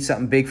 He's going to need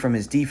something big from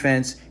his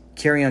defense.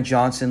 Kerryon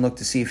Johnson, look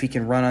to see if he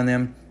can run on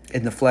them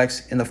in the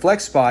flex. In the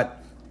flex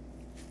spot,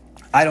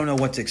 I don't know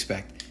what to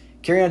expect.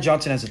 Kerryon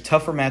Johnson has a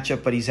tougher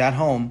matchup, but he's at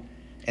home,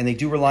 and they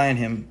do rely on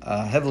him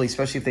heavily,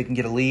 especially if they can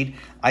get a lead.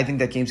 I think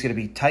that game's going to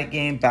be a tight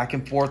game, back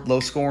and forth,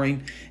 low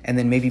scoring, and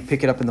then maybe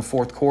pick it up in the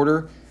fourth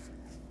quarter.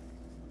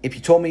 If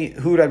you told me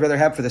who would I rather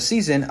have for the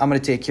season, I'm going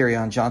to take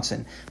Kerryon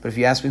Johnson. But if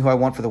you ask me who I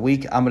want for the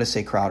week, I'm going to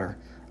say Crowder.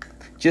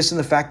 Just in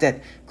the fact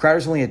that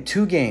Crowder's only had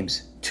 2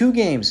 games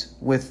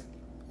with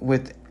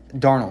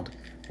Darnold.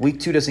 Week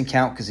 2 doesn't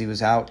count because he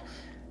was out.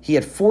 He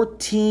had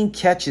 14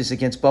 catches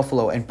against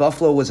Buffalo, and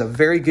Buffalo was a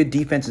very good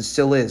defense and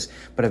still is.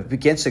 But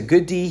against a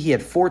good D, he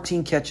had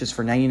 14 catches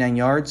for 99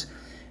 yards.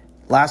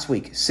 Last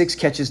week, 6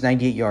 catches,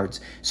 98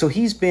 yards. So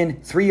he's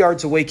been 3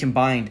 yards away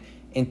combined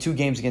in 2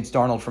 games against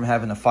Darnold from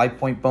having a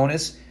 5-point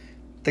bonus.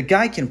 The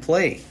guy can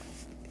play.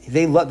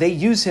 They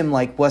use him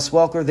like Wes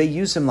Welker. They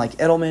use him like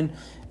Edelman.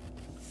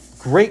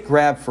 Great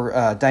grab for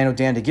Dino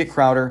Dan to get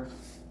Crowder.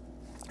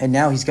 And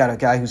now he's got a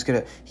guy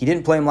he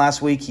didn't play him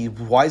last week. He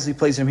wisely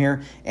plays him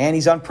here. And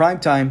he's on prime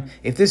time.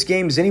 If this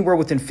game is anywhere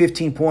within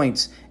 15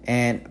 points,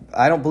 and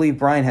I don't believe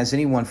Brian has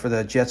anyone for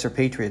the Jets or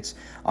Patriots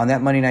on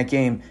that Monday night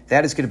game,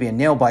 that is going to be a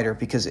nail-biter,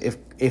 because if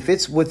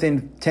it's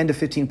within 10 to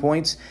 15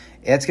 points,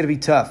 that's going to be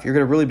tough. You're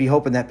going to really be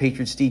hoping that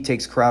Patriots D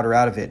takes Crowder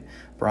out of it,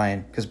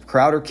 Brian, because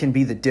Crowder can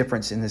be the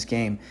difference in this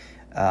game.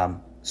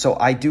 So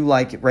I do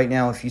like it right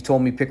now. If you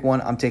told me pick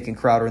one, I'm taking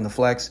Crowder in the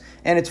flex,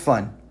 and it's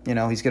fun.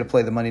 He's going to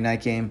play the Monday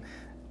night game.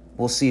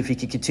 We'll see if he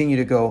can continue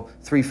to go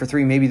 3 for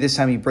 3. Maybe this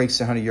time he breaks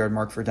the 100-yard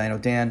mark for Dino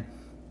Dan.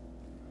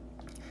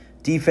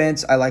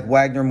 Defense, I like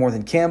Wagner more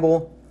than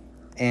Campbell.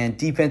 And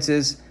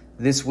defenses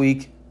this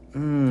week,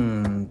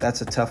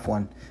 that's a tough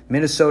one.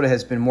 Minnesota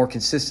has been more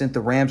consistent. The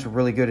Rams were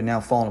really good and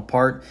now falling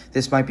apart.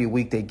 This might be a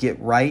week they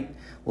get right.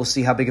 We'll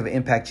see how big of an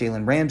impact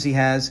Jalen Ramsey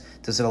has.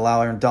 Does it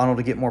allow Aaron Donald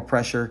to get more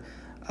pressure?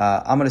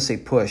 I'm going to say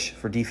push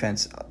for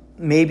defense.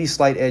 Maybe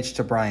slight edge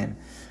to Brian.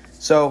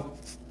 So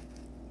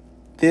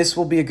this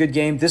will be a good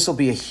game. This will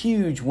be a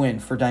huge win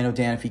for Dino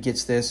Dan if he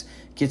gets this.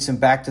 Gets him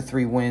back to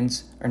 3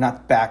 wins. Or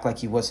not back like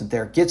he wasn't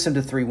there. Gets him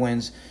to 3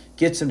 wins.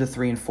 Gets him to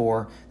 3 and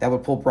 4. That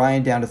would pull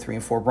Brian down to 3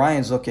 and 4.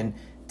 Brian's looking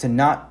to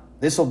not...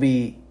 This will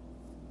be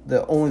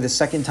only the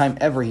second time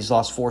ever he's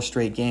lost 4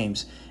 straight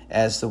games,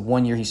 as the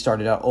one year he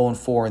started out 0 and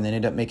 4 and then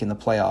ended up making the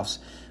playoffs.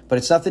 But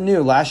it's nothing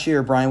new. Last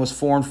year, Brian was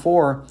 4 and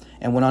 4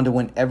 and went on to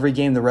win every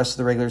game the rest of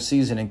the regular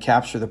season and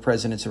capture the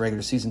President's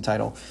regular season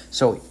title.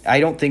 So I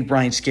don't think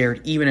Brian's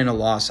scared, even in a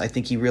loss. I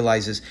think he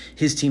realizes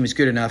his team is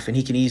good enough, and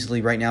he can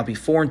easily right now be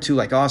 4 and 2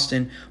 like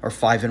Austin, or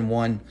 5 and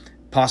 1,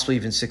 possibly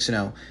even 6 and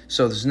 0.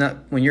 So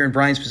when you're in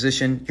Brian's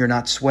position, you're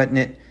not sweating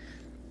it.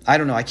 I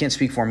don't know. I can't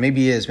speak for him.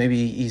 Maybe he is.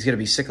 Maybe he's going to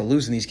be sick of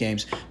losing these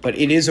games. But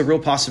it is a real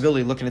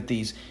possibility looking at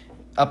these.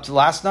 Up to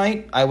last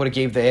night, I would have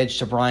gave the edge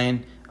to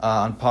Brian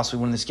on possibly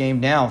winning this game.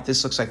 Now,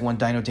 this looks like one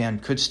Dino Dan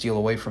could steal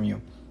away from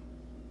you.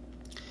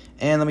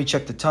 And let me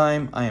check the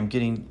time. I am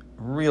getting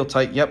real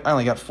tight. Yep, I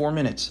only got 4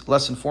 minutes.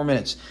 Less than 4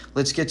 minutes.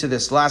 Let's get to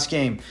this last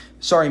game.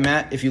 Sorry,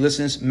 Matt, if you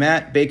listen to this.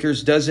 Matt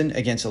Baker's dozen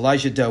against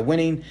Elijah Duh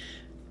winning.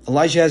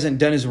 Elijah hasn't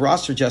done his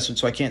roster adjustment,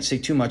 so I can't say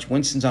too much.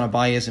 Winston's on a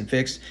bye, isn't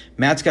fixed.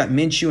 Matt's got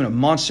Minshew in a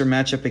monster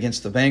matchup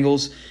against the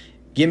Bengals.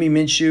 Give me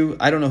Minshew.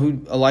 I don't know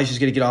who Elijah's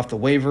going to get off the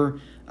waiver.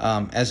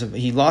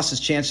 He lost his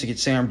chance to get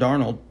Sam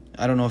Darnold.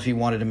 I don't know if he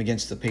wanted him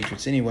against the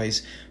Patriots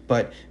anyways.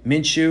 But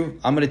Minshew,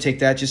 I'm going to take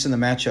that just in the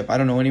matchup. I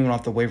don't know anyone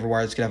off the waiver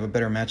wire that's going to have a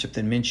better matchup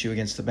than Minshew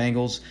against the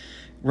Bengals.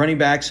 Running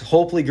backs,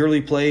 hopefully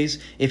Gurley plays.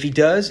 If he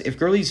does, if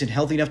Gurley's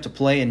healthy enough to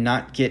play and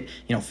not get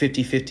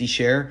 50-50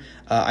 share,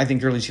 I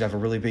think Gurley's going to have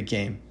a really big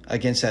game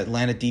against that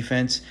Atlanta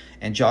defense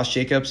and Josh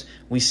Jacobs.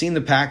 We've seen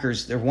the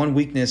Packers, their one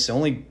weakness, the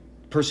only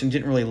person who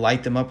didn't really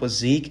light them up was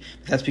Zeke.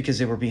 That's because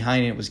they were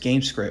behind and it was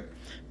game script.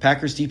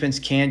 Packers defense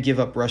can give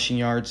up rushing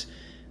yards.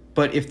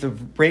 But if the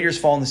Raiders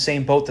fall in the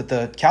same boat that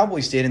the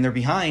Cowboys did and they're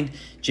behind,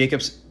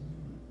 Jacobs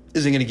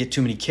isn't going to get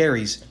too many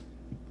carries.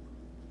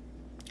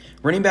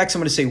 Running backs, I'm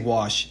going to say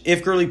wash.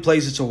 If Gurley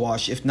plays, it's a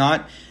wash. If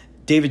not,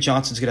 David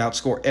Johnson's going to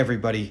outscore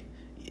everybody.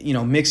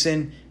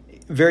 Mixon,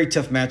 very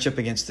tough matchup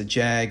against the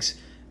Jags.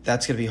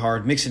 That's going to be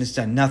hard. Mixon has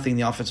done nothing.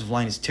 The offensive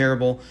line is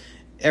terrible.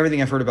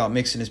 Everything I've heard about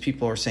Mixon is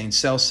people are saying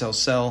sell, sell,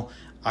 sell.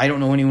 I don't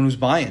know anyone who's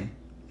buying.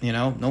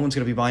 No one's going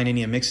to be buying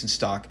any of Mixon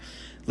stock.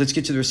 Let's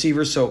get to the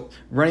receivers. So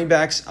running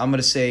backs, I'm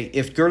going to say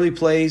if Gurley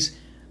plays,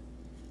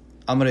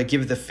 I'm going to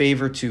give the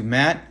favor to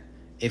Matt.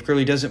 If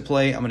Gurley doesn't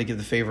play, I'm going to give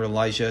the favor to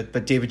Elijah.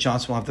 But David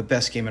Johnson will have the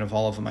best game out of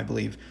all of them, I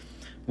believe.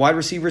 Wide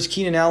receivers,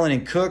 Keenan Allen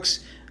and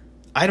Cooks.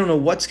 I don't know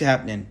what's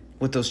happening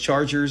with those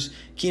Chargers.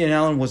 Keenan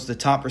Allen was the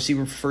top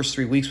receiver for the first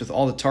 3 weeks with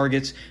all the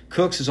targets.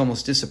 Cooks has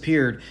almost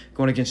disappeared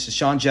going against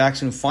Deshaun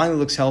Jackson, who finally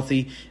looks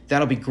healthy.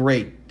 That'll be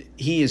great.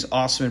 He is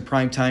awesome in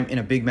prime time in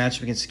a big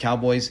matchup against the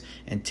Cowboys.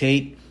 And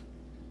Tate,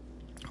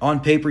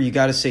 on paper, you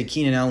got to say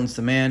Keenan Allen's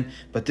the man.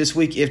 But this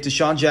week, if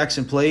Deshaun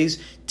Jackson plays,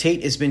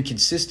 Tate has been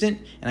consistent,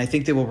 and I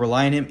think they will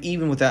rely on him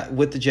even with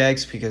the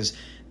Jags, because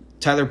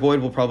Tyler Boyd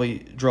will probably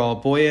draw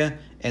Boya,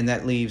 and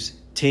that leaves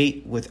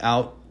Tate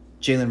without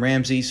Jalen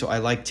Ramsey. So I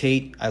like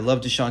Tate. I love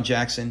Deshaun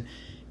Jackson.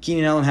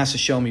 Keenan Allen has to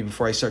show me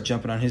before I start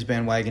jumping on his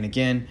bandwagon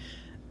again,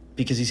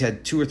 because he's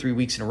had 2 or 3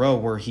 weeks in a row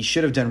where he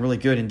should have done really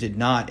good and did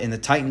not, and the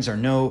Titans are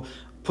no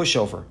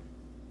pushover.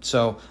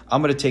 So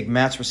I'm going to take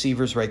Matt's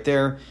receivers right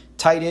there.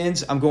 Tight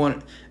ends, I'm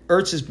going –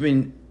 Ertz has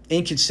been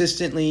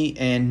inconsistently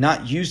and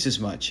not used as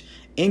much.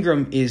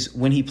 Ingram is,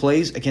 when he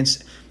plays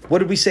against – what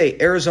did we say?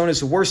 Arizona is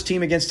the worst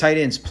team against tight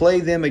ends.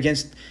 Play them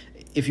against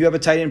 – if you have a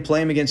tight end,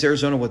 play him against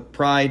Arizona with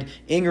pride.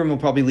 Ingram will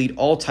probably lead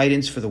all tight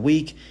ends for the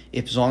week.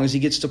 As long as he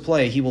gets to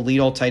play, he will lead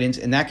all tight ends,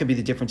 and that could be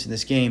the difference in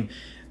this game.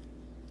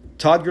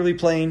 Todd Gurley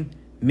playing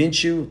 –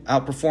 Minshew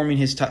outperforming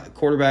his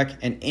quarterback,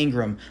 and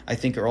Ingram, I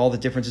think, are all the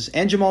differences.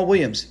 And Jamal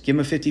Williams, give him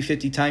a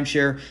 50-50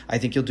 timeshare. I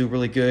think he'll do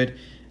really good.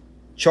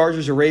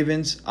 Chargers or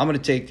Ravens, I'm going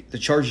to take the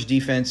Chargers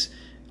defense,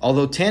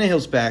 although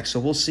Tannehill's back, so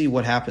we'll see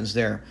what happens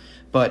there.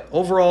 But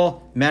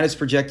overall, Matt is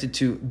projected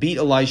to beat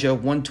Elijah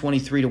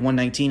 123 to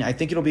 119. I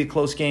think it'll be a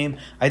close game.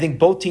 I think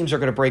both teams are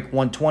going to break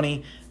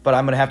 120, but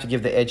I'm going to have to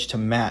give the edge to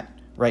Matt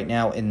right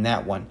now in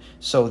that one.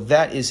 So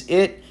that is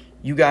it.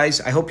 You guys,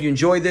 I hope you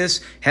enjoy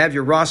this. Have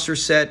your roster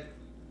set.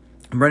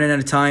 I'm running out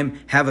of time.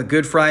 Have a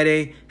good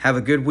Friday. Have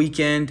a good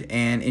weekend,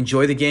 and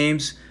enjoy the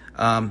games.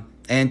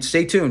 And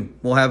stay tuned.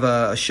 We'll have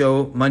a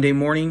show Monday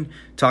morning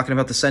talking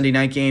about the Sunday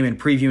night game and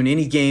previewing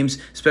any games,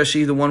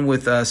 especially the one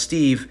with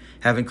Steve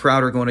having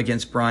Crowder going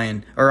against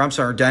Brian. Or I'm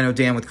sorry, Dino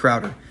Dan with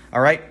Crowder. All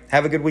right?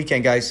 Have a good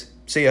weekend, guys.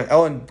 See ya.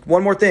 Oh, and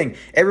one more thing.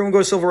 Everyone go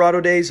to Silverado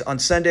Days on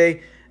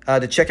Sunday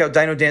to check out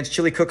Dino Dan's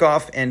Chili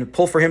Cook-Off and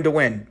pull for him to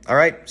win. All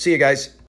right? See you guys.